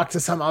to talk to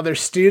some other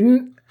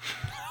student,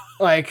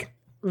 like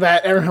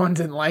that everyone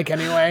didn't like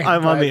anyway.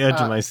 I'm on the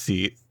edge of my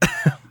seat.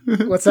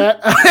 What's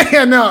that?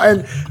 Yeah, no.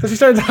 And so she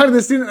started talking to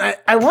the student.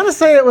 I want to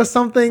say it was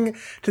something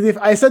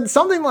I said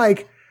something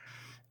like,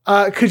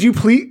 could you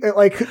please,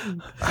 like,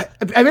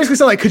 I basically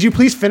said, like, could you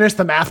please finish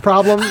the math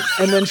problem?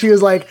 And then she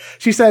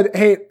said,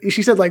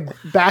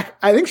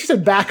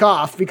 back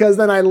off, because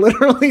then I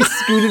literally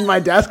scooted my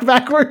desk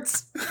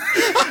backwards.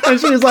 And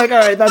she was like, all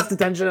right, that's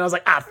detention. And I was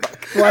like,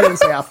 fuck. Well, I didn't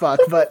say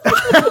fuck, but.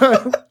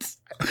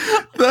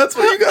 That's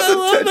what you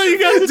got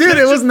detention. Dude,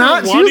 it was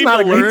not, she was not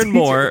a great teacher.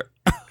 More.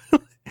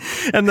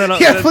 And then,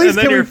 please,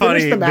 and then your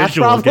funny the math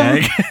visual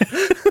problem? gag.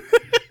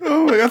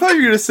 Oh my, I thought you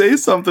were going to say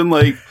something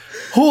like,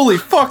 holy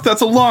fuck,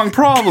 that's a long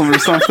problem or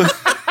something.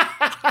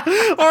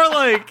 Or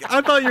like,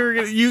 I thought you were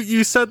gonna,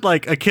 you said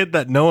like a kid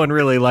that no one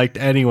really liked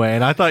anyway,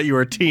 and I thought you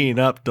were teeing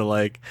up to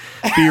like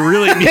be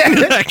really mean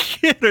to that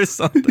kid or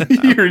something.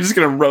 You were just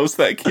going to roast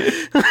that kid.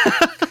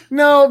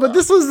 No, but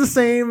this was the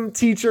same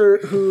teacher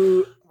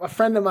who a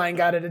friend of mine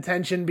got a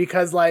detention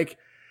because like,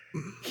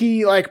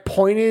 he like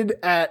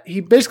he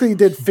basically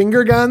did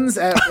finger guns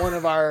at one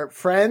of our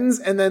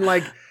friends, and then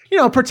like, you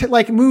know,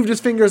 moved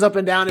his fingers up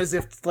and down as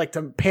if like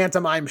to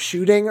pantomime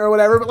shooting or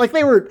whatever. But like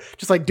they were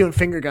just like doing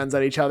finger guns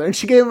at each other, and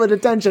she gave him a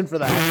detention for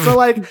that. So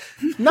like,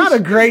 not a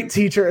great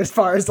teacher as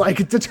far as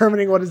like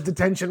determining what is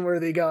detention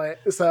worthy going.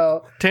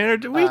 So Tanner,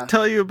 did we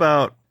tell you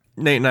about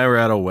Nate and I were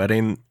at a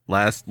wedding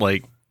last in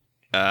like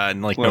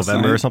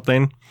November night or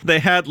something? They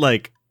had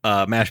like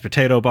mashed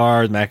potato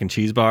bar, mac and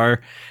cheese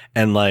bar,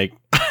 and like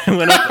I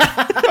went up.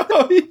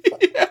 Oh,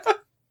 yeah.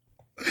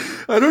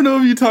 I don't know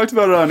if you talked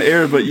about it on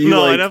air, but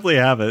I definitely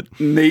haven't.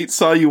 Nate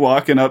saw you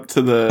walking up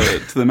to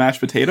the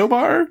mashed potato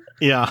bar.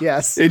 Yeah.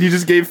 Yes. And you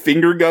just gave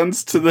finger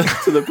guns to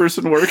the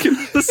person working.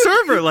 The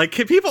server, like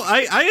people,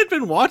 I had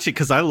been watching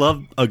because I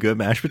love a good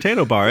mashed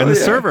potato bar, and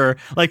server,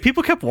 like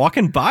people kept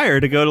walking by her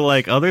to go to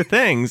like other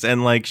things,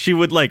 and like she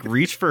would like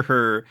reach for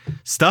her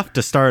stuff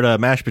to start a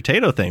mashed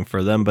potato thing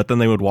for them, but then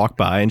they would walk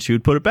by and she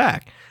would put it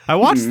back. I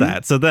watched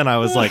that, so then I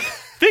was like,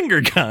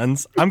 finger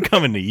guns, I'm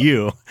coming to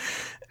you.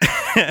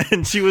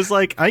 And she was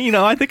like,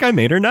 I think I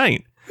made her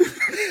night.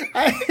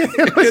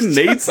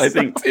 Nate's, I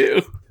think,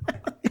 too.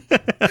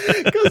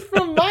 Because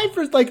from my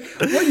perspective,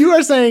 like what you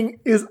are saying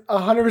is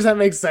 100%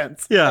 makes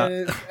sense.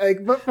 Yeah.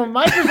 But from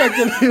my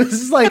perspective, it was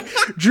just like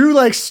Drew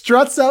like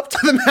struts up to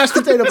the mashed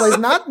potato place,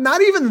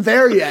 not even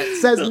there yet,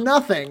 says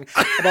nothing.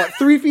 About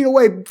 3 feet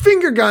away,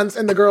 finger guns,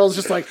 and the girl's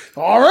just like,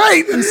 all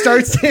right, and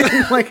starts in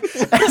like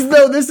as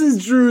though this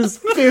is Drew's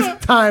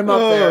 5th time up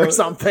there or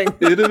something.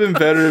 It'd have been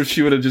better if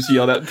she would have just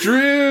yelled out,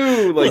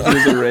 Drew, like he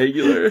was a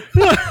regular.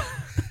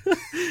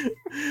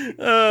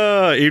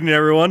 Evening,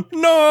 everyone.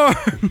 No.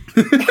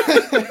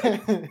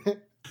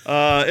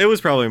 It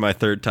was probably my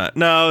 3rd time.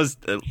 No, it was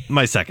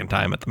my 2nd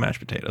time at the mashed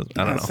potatoes.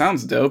 I don't know.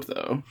 Sounds dope,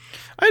 though.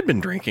 I'd been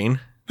drinking.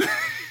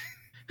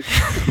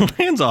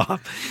 Hands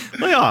off.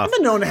 Lay off. I've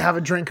been known to have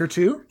a drink or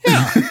two.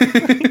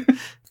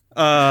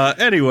 Yeah.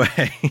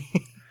 Anyway.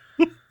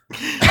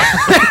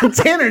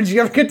 Tanner, did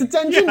you ever get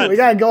detention? Yeah. We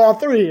gotta go all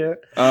three here.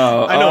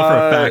 I know for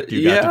a fact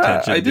you got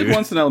detention. I did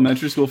once in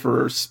elementary school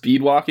for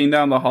speed walking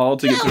down the hall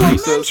to get to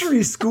recess.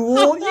 Elementary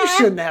school? You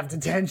shouldn't have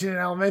detention in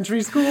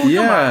elementary school.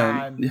 Yeah,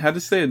 come on. You had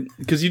to stay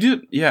because you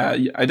did. Yeah,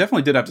 I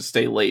definitely did have to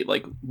stay late,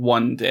 like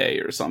one day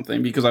or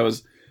something, because I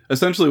was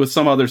essentially with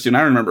some other student. I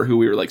don't remember who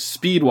we were like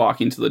speed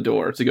walking to the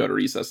door to go to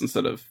recess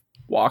instead of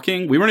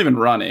walking. We weren't even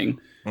running.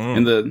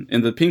 And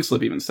the pink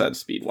slip even said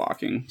speed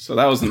walking, so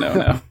that was a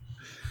no.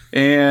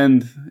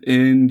 And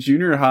in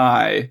junior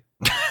high,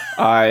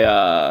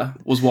 I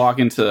was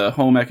walking to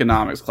home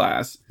economics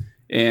class,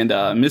 and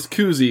Miss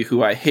Kuzi,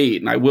 who I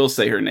hate, and I will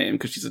say her name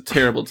because she's a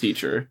terrible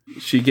teacher,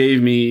 she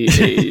gave me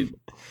a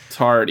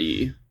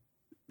tardy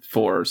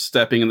for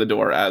stepping in the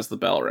door as the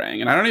bell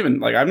rang. And I don't even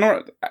like I'm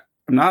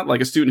not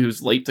like a student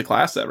who's late to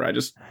class ever. I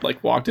just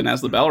like walked in as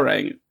the bell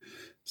rang.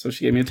 So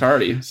she gave me a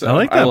tardy. So I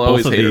like that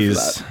both of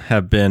these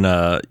have been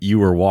you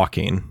were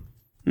walking.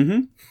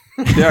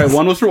 Mm-hmm. Yeah,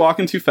 one was for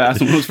walking too fast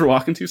and one was for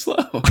walking too slow.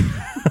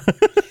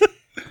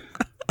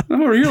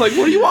 I'm over here like,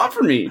 what do you want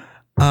from me?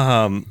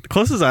 The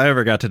closest I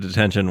ever got to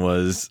detention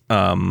was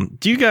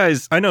do you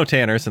guys, I know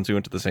Tanner since we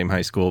went to the same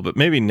high school, but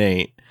maybe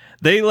Nate,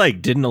 they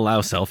like didn't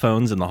allow cell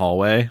phones in the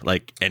hallway,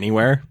 like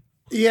anywhere.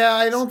 Yeah,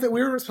 I don't think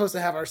we were supposed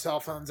to have our cell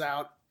phones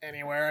out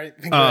anywhere. I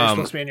think we were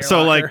supposed to be in your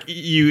locker. Like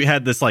you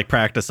had this like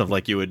practice of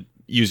like you would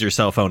use your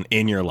cell phone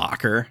in your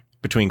locker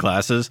between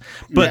classes,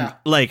 but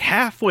like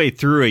halfway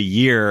through a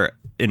year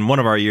in one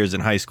of our years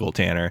in high school,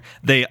 Tanner,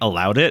 they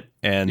allowed it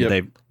and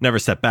they've never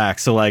stepped back.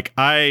 So like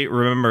I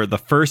remember the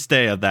first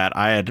day of that,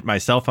 I had my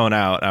cell phone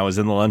out, I was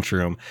in the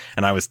lunchroom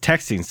and I was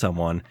texting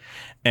someone,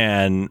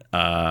 and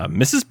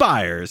Mrs.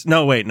 Byers,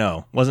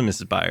 wasn't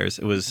Mrs. Byers,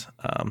 it was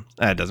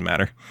it doesn't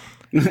matter.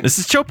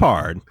 Mrs.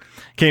 Chopard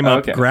came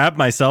up, grabbed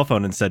my cell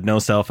phone and said no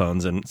cell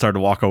phones and started to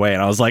walk away.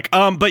 And I was like,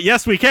 but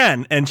yes, we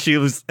can. And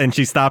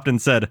she stopped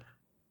and said,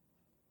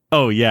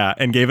 oh yeah,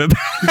 and gave it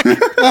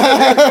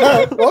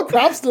back. Well,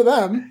 props to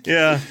them.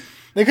 Yeah.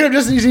 They could have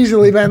just as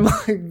easily been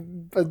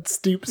like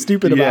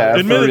stupid about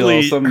it.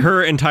 Admittedly,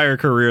 her entire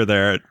career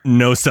there,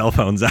 no cell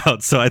phones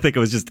out. So I think it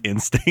was just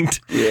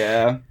instinct.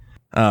 Yeah.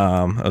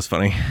 That was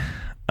funny.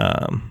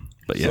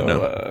 But yeah,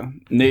 so,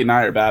 Nate and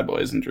I are bad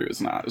boys and Drew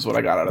is not, is what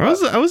I got out of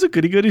it. I was a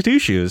goody two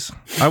shoes.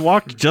 I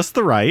walked just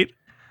the right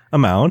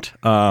amount.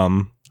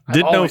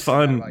 Did no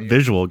fun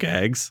visual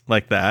gags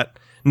like that.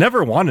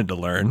 Never wanted to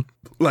learn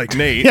like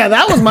Nate. Yeah,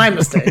 that was my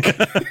mistake.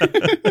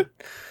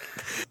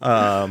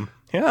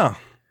 Yeah.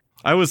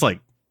 I was like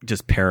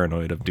just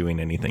paranoid of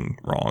doing anything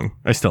wrong.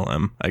 I still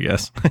am, I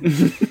guess.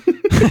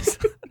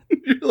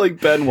 You're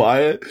like Ben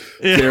Wyatt,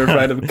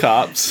 terrified of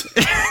cops.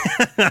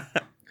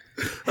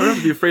 I don't have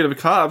to be afraid of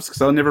cops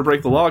because I'll never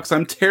break the law because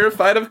I'm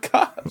terrified of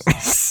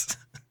cops.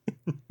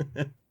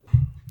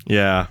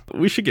 Yeah,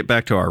 we should get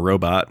back to our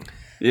robot.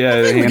 Yeah,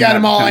 I think we got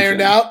him all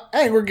ironed out.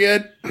 I think we're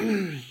good.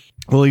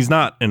 Well, he's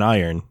not an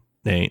iron,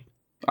 Nate.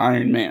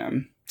 Iron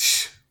Man.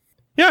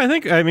 Yeah,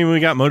 I mean, we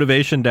got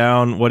motivation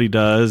down, what he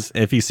does.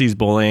 If he sees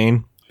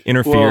bullying,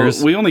 interferes.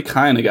 Well, we only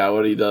kind of got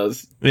what he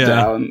does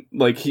down.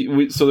 Like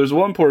so there's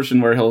one portion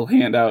where he'll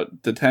hand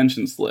out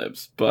detention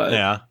slips,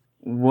 but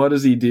what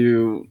does he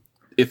do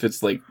if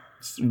it's like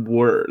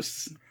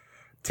worse?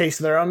 Taste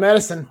their own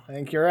medicine. I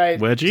think you're right.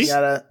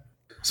 Wedgie?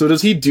 So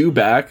does he do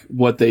back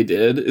what they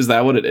did? Is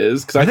that what it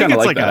is? Because I kind of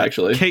like that,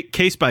 actually.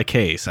 Case by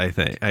case, I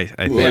think. I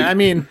think. Yeah, I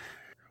mean,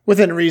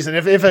 within reason.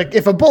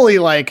 If a bully,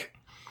 like,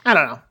 I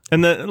don't know.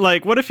 And then,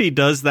 like, what if he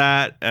does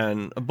that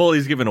and a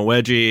bully's given a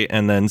wedgie,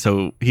 and then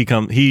so he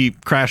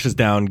crashes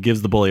down,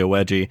 gives the bully a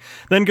wedgie,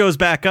 then goes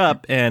back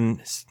up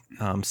and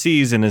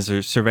sees in his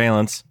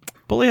surveillance,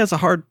 bully has a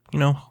hard,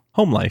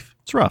 home life.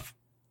 It's rough.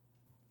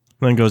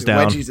 And then goes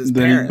down. Wedgie's his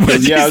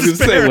parents. Yeah, I was going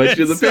to say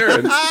wedgie the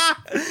parents.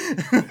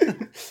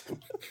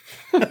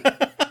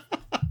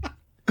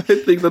 I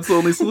think that's the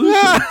only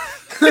solution.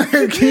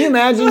 Can you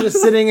imagine just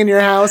sitting in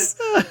your house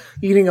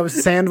eating a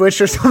sandwich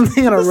or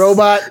something and a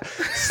robot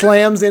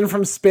slams in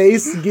from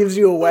space, gives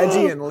you a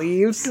wedgie and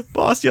leaves?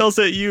 Boss yells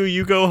at you,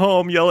 you go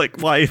home, yell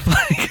at wife.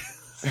 Like,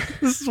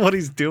 this is what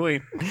he's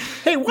doing.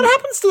 Hey, what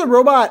happens to the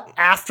robot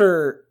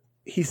after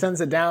he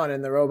sends it down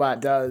and the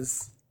robot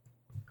does?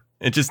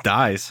 It just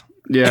dies.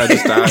 Yeah, it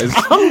just dies.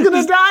 I'm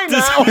gonna die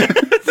now.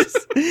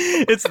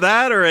 It's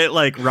that, or it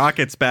like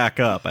rockets back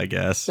up, I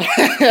guess.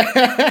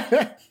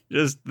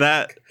 Just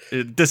that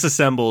it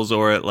disassembles,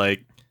 or it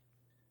like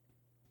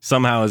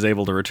somehow is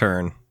able to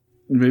return.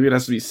 Maybe it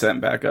has to be sent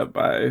back up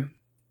by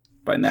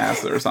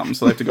NASA or something,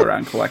 so they have to go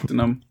around collecting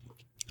them.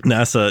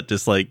 NASA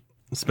just like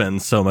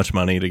spends so much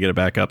money to get it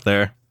back up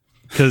there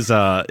because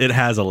it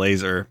has a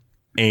laser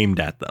aimed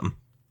at them.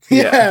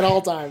 Yeah, at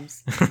all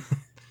times.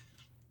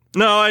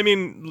 No, I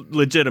mean,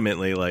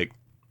 legitimately, like,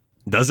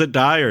 does it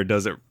die or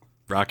does it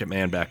Rocket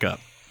Man back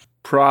up?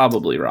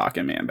 Probably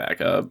Rocket Man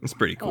back up. It's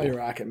pretty cool. Oh, you're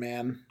Rocket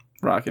Man.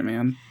 Rocket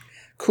Man.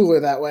 Cooler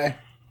that way.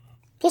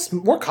 Plus,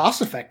 more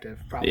cost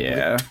effective, probably.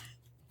 Yeah.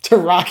 To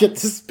rocket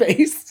to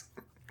space.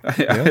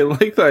 I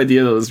like the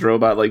idea that this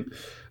robot, like,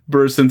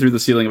 bursts in through the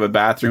ceiling of a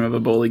bathroom of a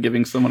bully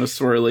giving someone a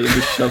swirly and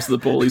just shoves the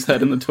bully's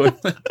head in the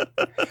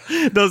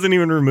toilet. Doesn't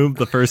even remove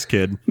the first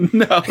kid.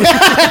 No.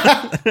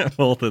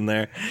 Both in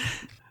there.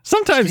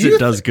 Sometimes it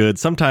does good.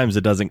 Sometimes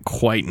it doesn't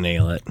quite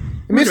nail it. I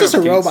mean, it's just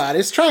a robot.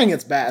 It's trying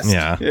its best.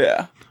 Yeah.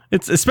 Yeah.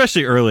 It's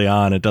especially early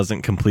on. It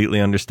doesn't completely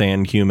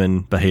understand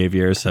human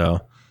behavior.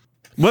 So,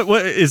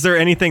 what is there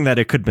anything that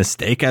it could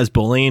mistake as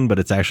bullying, but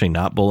it's actually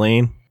not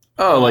bullying?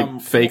 Oh,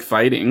 like fake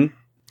fighting.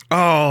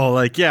 Oh,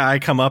 like, yeah, I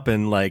come up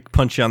and like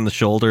punch you on the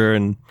shoulder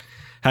and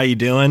how you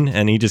doing?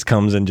 And he just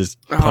comes and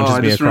just punches me across the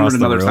room. I just remembered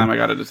another time I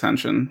got a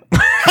detention.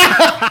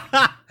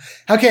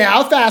 Okay,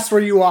 how fast were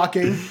you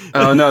walking?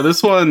 Oh, no,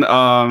 this one,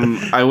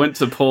 I went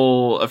to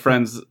pull a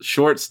friend's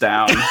shorts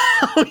down.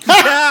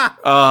 Yeah!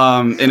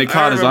 And it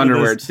caught his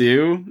underwear,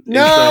 too.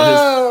 No! And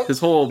so his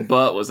whole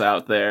butt was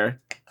out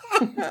there.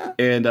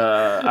 And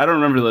I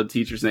don't remember the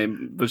teacher's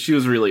name, but she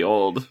was really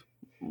old.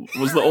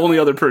 Was the only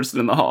other person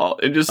in the hall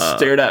and just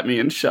stared at me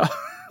in shock.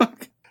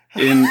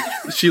 And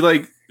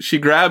she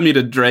grabbed me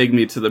to drag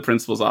me to the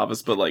principal's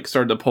office, but like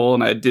started to pull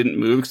and I didn't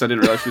move because I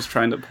didn't realize she was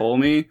trying to pull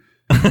me.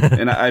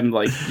 And I'm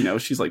like,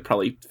 she's like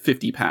probably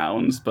 50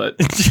 pounds, but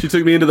she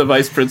took me into the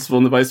vice principal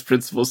and the vice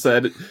principal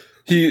said,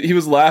 he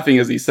was laughing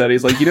as he said,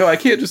 he's like, I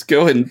can't just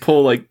go ahead and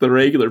pull like the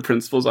regular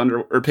principal's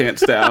under or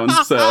pants down.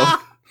 So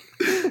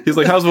he's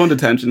like, how's one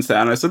detention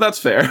sound? And I said, that's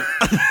fair.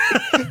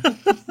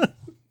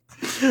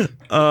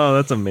 Oh,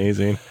 that's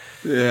amazing.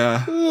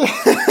 Yeah.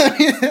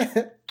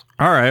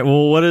 All right.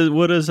 Well,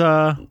 what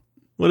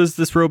does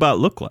this robot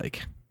look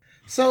like?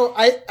 So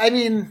I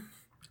mean,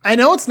 I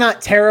know it's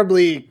not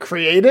terribly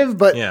creative,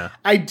 but yeah.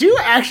 I do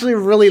actually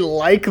really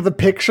like the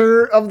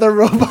picture of the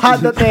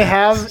robot that they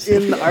have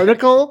in the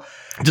article.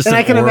 And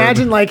I can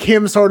imagine like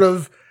him sort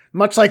of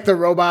much like the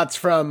robots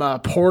from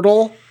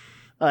Portal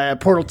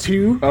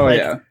 2. Oh, like,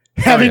 yeah.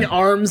 Having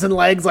arms and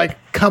legs like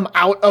come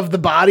out of the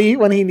body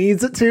when he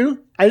needs it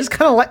to. I just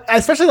kind of like, I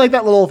especially like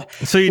that little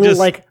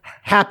like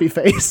happy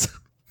face.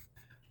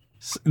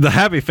 The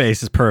happy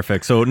face is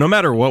perfect. So no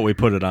matter what we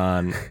put it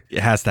on,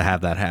 it has to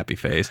have that happy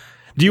face.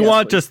 Do you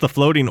want just the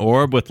floating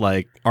orb with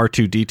like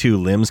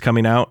R2-D2 limbs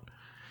coming out?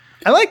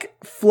 I like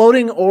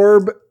floating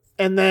orb,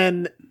 and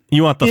then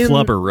you want the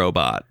flubber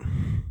robot.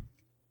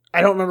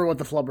 I don't remember what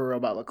the flubber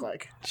robot looked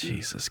like.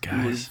 Jesus,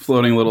 guys.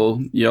 Floating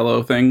little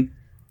yellow thing.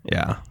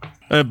 Yeah.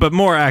 But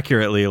more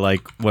accurately,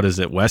 like, what is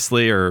it,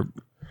 Wesley or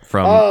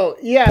from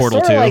Portal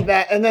sort 2? of like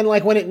that. And then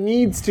like when it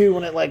needs to,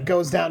 when it like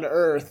goes down to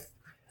Earth,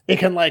 it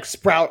can like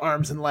sprout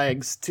arms and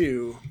legs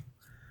too.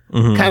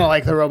 Mm-hmm. Kind of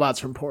like the robots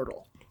from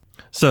Portal.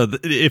 So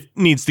it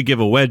needs to give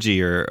a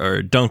wedgie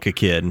or dunk a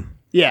kid.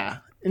 Yeah.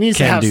 It needs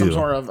to have some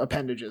sort of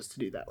appendages to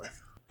do that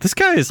with. This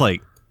guy is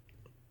like,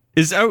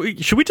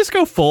 should we just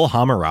go full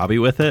Hammurabi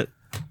with it?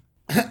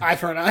 Eye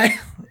for an eye?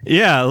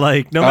 Yeah,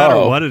 like no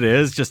matter what it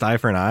is, just eye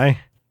for an eye.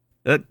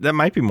 That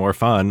might be more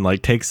fun.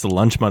 Like takes the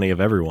lunch money of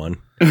everyone.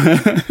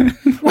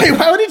 Wait,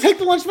 why would he take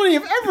the lunch money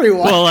of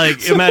everyone? Well,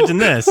 like imagine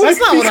this. That's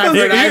not what I'm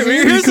heard.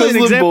 Here's because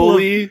an example. The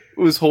bully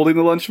was holding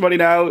the lunch money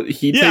now.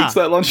 He takes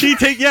that lunch.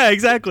 Yeah,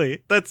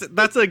 exactly. That's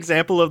an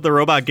example of the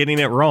robot getting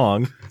it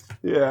wrong.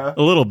 Yeah,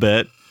 a little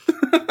bit.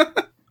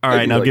 All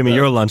right, now give me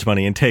your lunch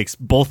money and takes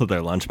both of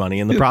their lunch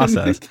money in the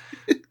process.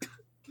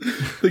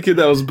 The kid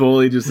that was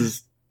bullied just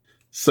is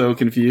so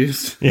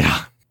confused.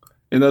 Yeah,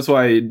 and that's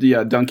why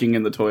dunking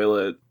in the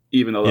toilet,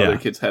 even though the other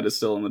kid's head is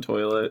still in the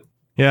toilet.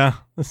 Yeah,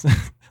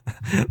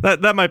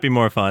 that might be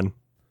more fun.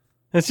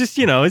 It's just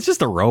it's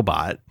just a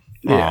robot.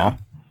 Yeah. Aww.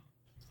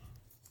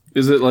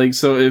 Is it like,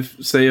 so if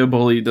say a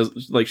bully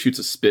shoots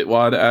a spit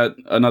wad at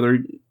another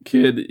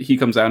kid, he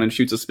comes out and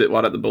shoots a spit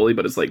wad at the bully,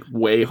 but it's like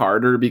way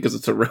harder because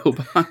it's a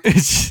robot.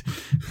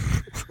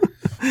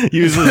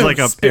 Uses like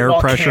a air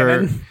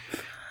pressure cannon.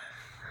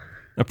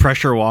 A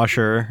pressure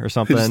washer or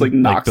something. It just like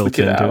knocks the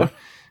kid out.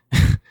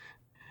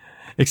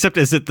 Except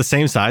is it the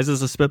same size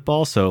as a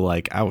spitball? So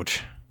like,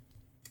 ouch.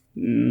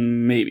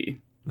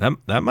 Maybe.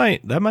 That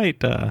might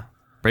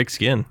break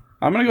skin.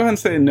 I'm gonna go ahead and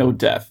say no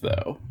death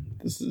though.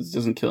 This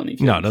doesn't kill any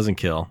kids. No, it doesn't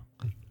kill.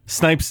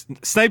 Snipes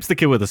the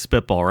kid with a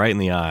spitball right in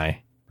the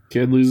eye.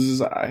 Kid loses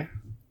his eye.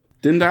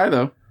 Didn't die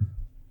though.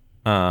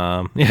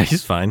 Yeah,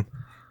 he's fine.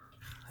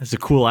 It's a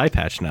cool eye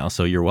patch now,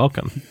 so you're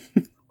welcome.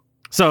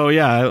 So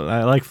yeah,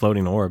 I like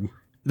floating orb.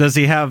 Does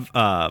he have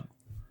a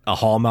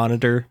hall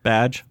monitor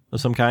badge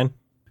of some kind?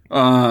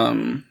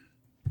 It's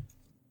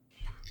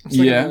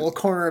like a little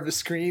corner of a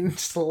screen,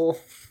 just a little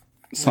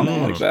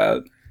something like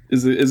that.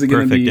 Is it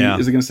going to be? Yeah.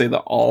 Is it going to say the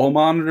all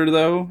monitor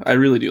though? I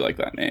really do like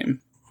that name.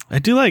 I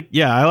do like.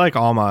 Yeah, I like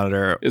all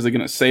monitor. Is it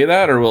going to say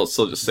that, or will it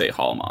still just say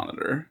hall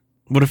monitor?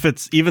 What if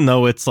it's, even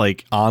though it's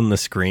like on the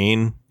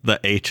screen, the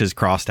H is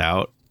crossed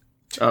out?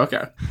 Oh,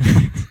 okay.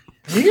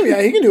 He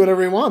can do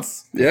whatever he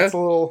wants. Yeah, it's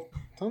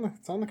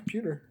on the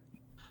computer.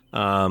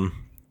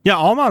 Yeah,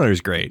 all monitor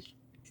is great.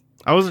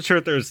 I wasn't sure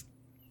if there's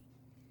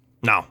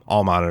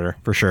all monitor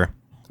for sure.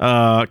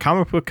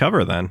 Comic book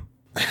cover then.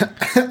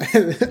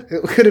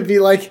 Could it be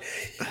like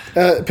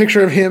a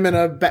picture of him in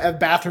a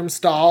bathroom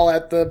stall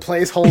at the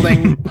place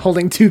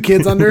holding two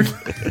kids under?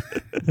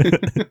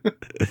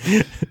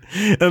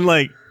 And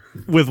like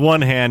with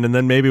one hand and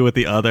then maybe with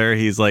the other,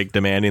 he's like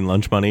demanding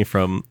lunch money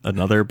from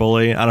another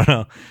bully. I don't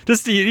know.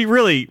 Just he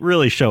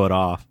really show it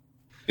off.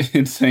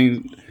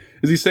 Insane.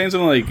 Is he saying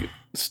something like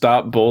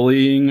 "stop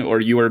bullying" or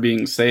 "you are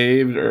being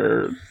saved"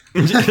 or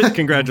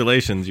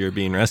 "Congratulations, you're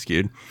being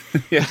rescued"?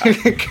 Yeah.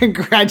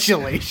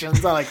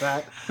 Congratulations. I like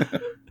that.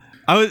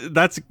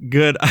 That's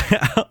good.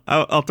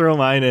 I'll throw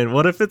mine in.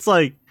 What if it's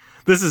like,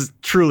 this is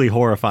truly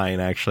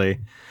horrifying, actually.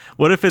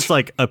 What if it's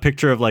like a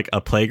picture of like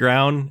a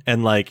playground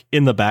and like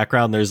in the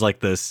background there's like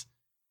this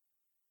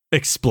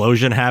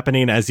explosion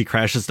happening as he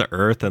crashes to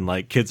Earth and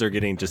like kids are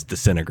getting just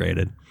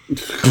disintegrated.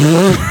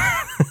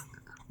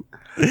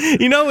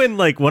 You know, in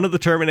like one of the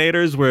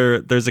Terminators where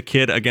there's a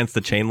kid against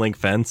the chain link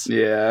fence?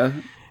 Yeah.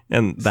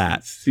 And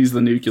that. Sees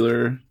the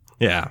nuclear.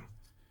 Yeah.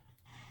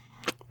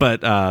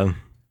 But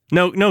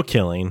no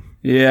killing.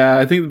 Yeah,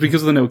 I think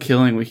because of the no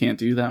killing, we can't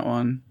do that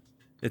one.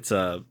 It's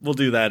we'll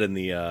do that in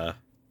the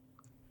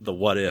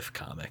What If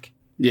comic.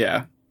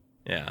 Yeah.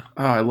 Yeah.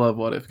 Oh, I love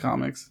What If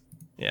comics.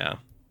 Yeah.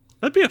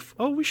 That'd be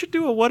we should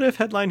do a What If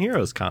Headline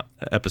Heroes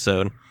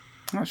episode.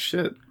 Oh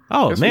shit.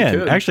 Oh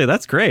man, actually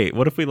that's great.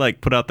 What if we like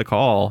put out the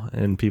call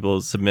and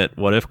people submit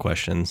what if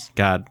questions?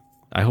 God,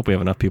 I hope we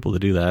have enough people to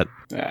do that.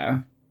 Yeah.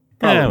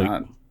 Probably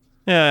not.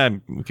 Yeah,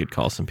 we could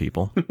call some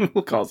people.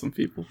 We'll call some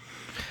people.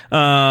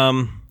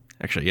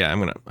 Actually, yeah, I'm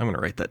gonna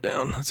write that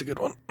down. That's a good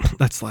one.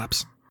 That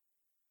slaps.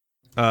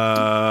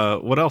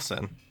 What else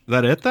then? Is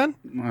that it then?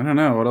 I don't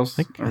know. What else?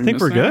 I think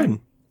we're good.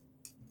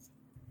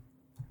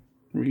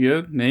 We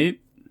good,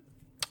 Nate?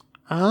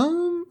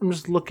 I'm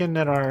just looking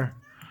at our.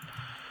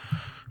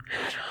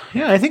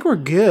 Yeah, I think we're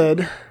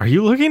good. Are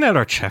you looking at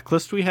our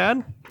checklist we had?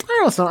 I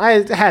don't know. So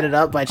I had it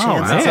up by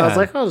chance, so I was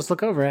like, "I'll just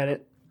look over at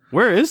it."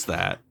 Where is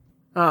that?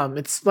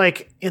 It's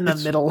like in the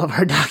middle of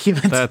our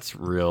document. That's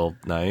real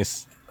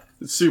nice.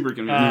 It's super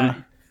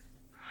convenient.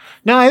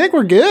 No, I think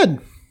we're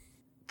good.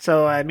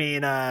 So, I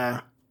mean,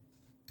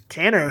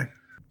 Tanner,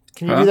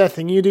 can you do that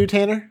thing you do,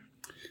 Tanner?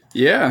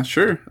 Yeah,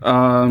 sure.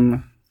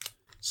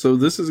 So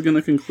this is going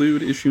to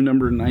conclude issue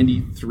number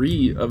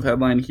 93 of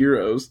Headline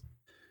Heroes.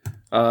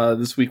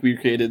 This week we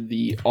created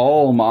the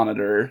All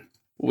Monitor,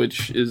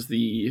 which is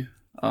the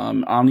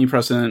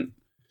omnipresent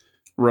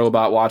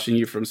robot watching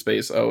you from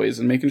space always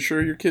and making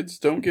sure your kids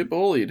don't get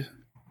bullied.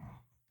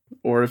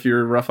 Or if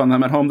you're rough on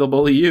them at home, they'll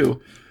bully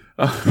you.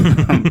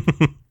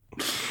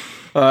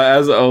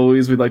 As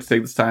always, we'd like to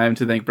take this time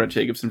to thank Brett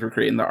Jacobson for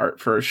creating the art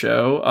for our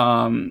show.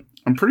 I'm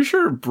pretty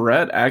sure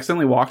Brett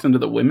accidentally walked into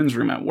the women's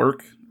room at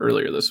work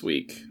earlier this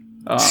week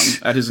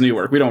at his new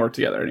work. We don't work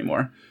together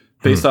anymore.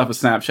 Based off a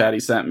Snapchat he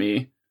sent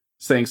me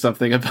saying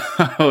something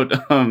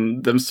about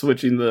them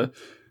switching the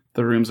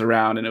rooms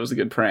around, and it was a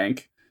good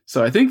prank.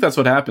 So I think that's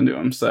what happened to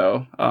him.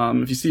 So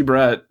if you see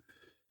Brett,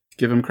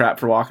 give him crap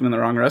for walking in the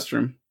wrong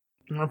restroom.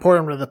 Report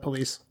him to the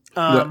police.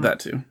 That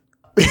too.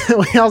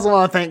 We also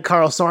want to thank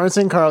Carl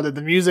Sorensen. Carl did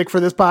the music for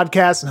this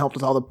podcast and helped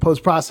with all the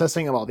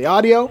post-processing of all the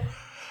audio.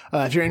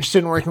 If you're interested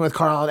in working with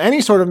Carl on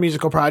any sort of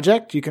musical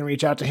project, you can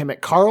reach out to him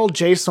at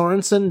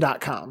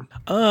carljsorensen.com.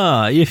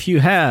 If you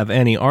have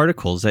any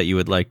articles that you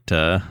would like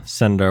to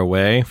send our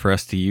way for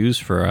us to use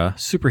for a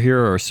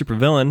superhero or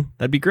supervillain,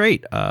 that'd be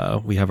great.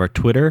 We have our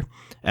Twitter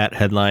at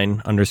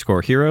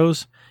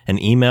headline_heroes and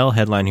email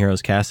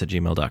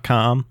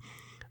headlineheroescast@gmail.com.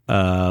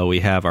 We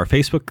have our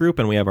Facebook group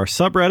and we have our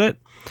subreddit.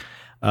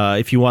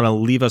 If you want to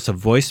leave us a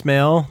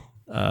voicemail,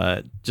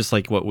 just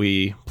like what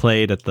we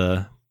played at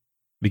the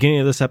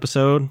beginning of this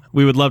episode,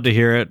 we would love to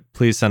hear it.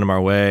 Please send them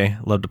our way.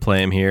 Love to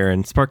play them here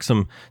and spark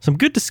some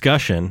good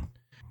discussion.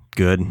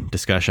 Good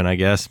discussion, I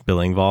guess. Bill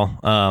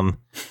Engvall.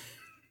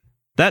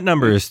 That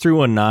number is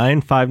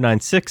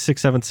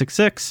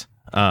 319-596-6766.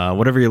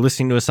 Whatever you're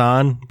listening to us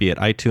on, be it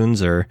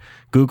iTunes or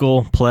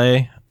Google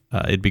Play,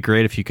 it'd be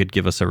great if you could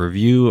give us a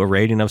review, a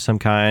rating of some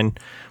kind,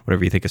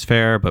 whatever you think is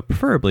fair, but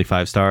preferably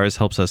 5 stars.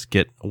 Helps us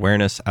get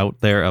awareness out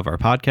there of our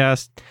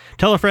podcast.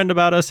 Tell a friend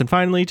about us. And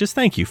finally, just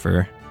thank you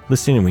for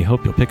listening, and we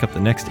hope you'll pick up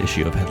the next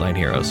issue of Headline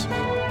Heroes.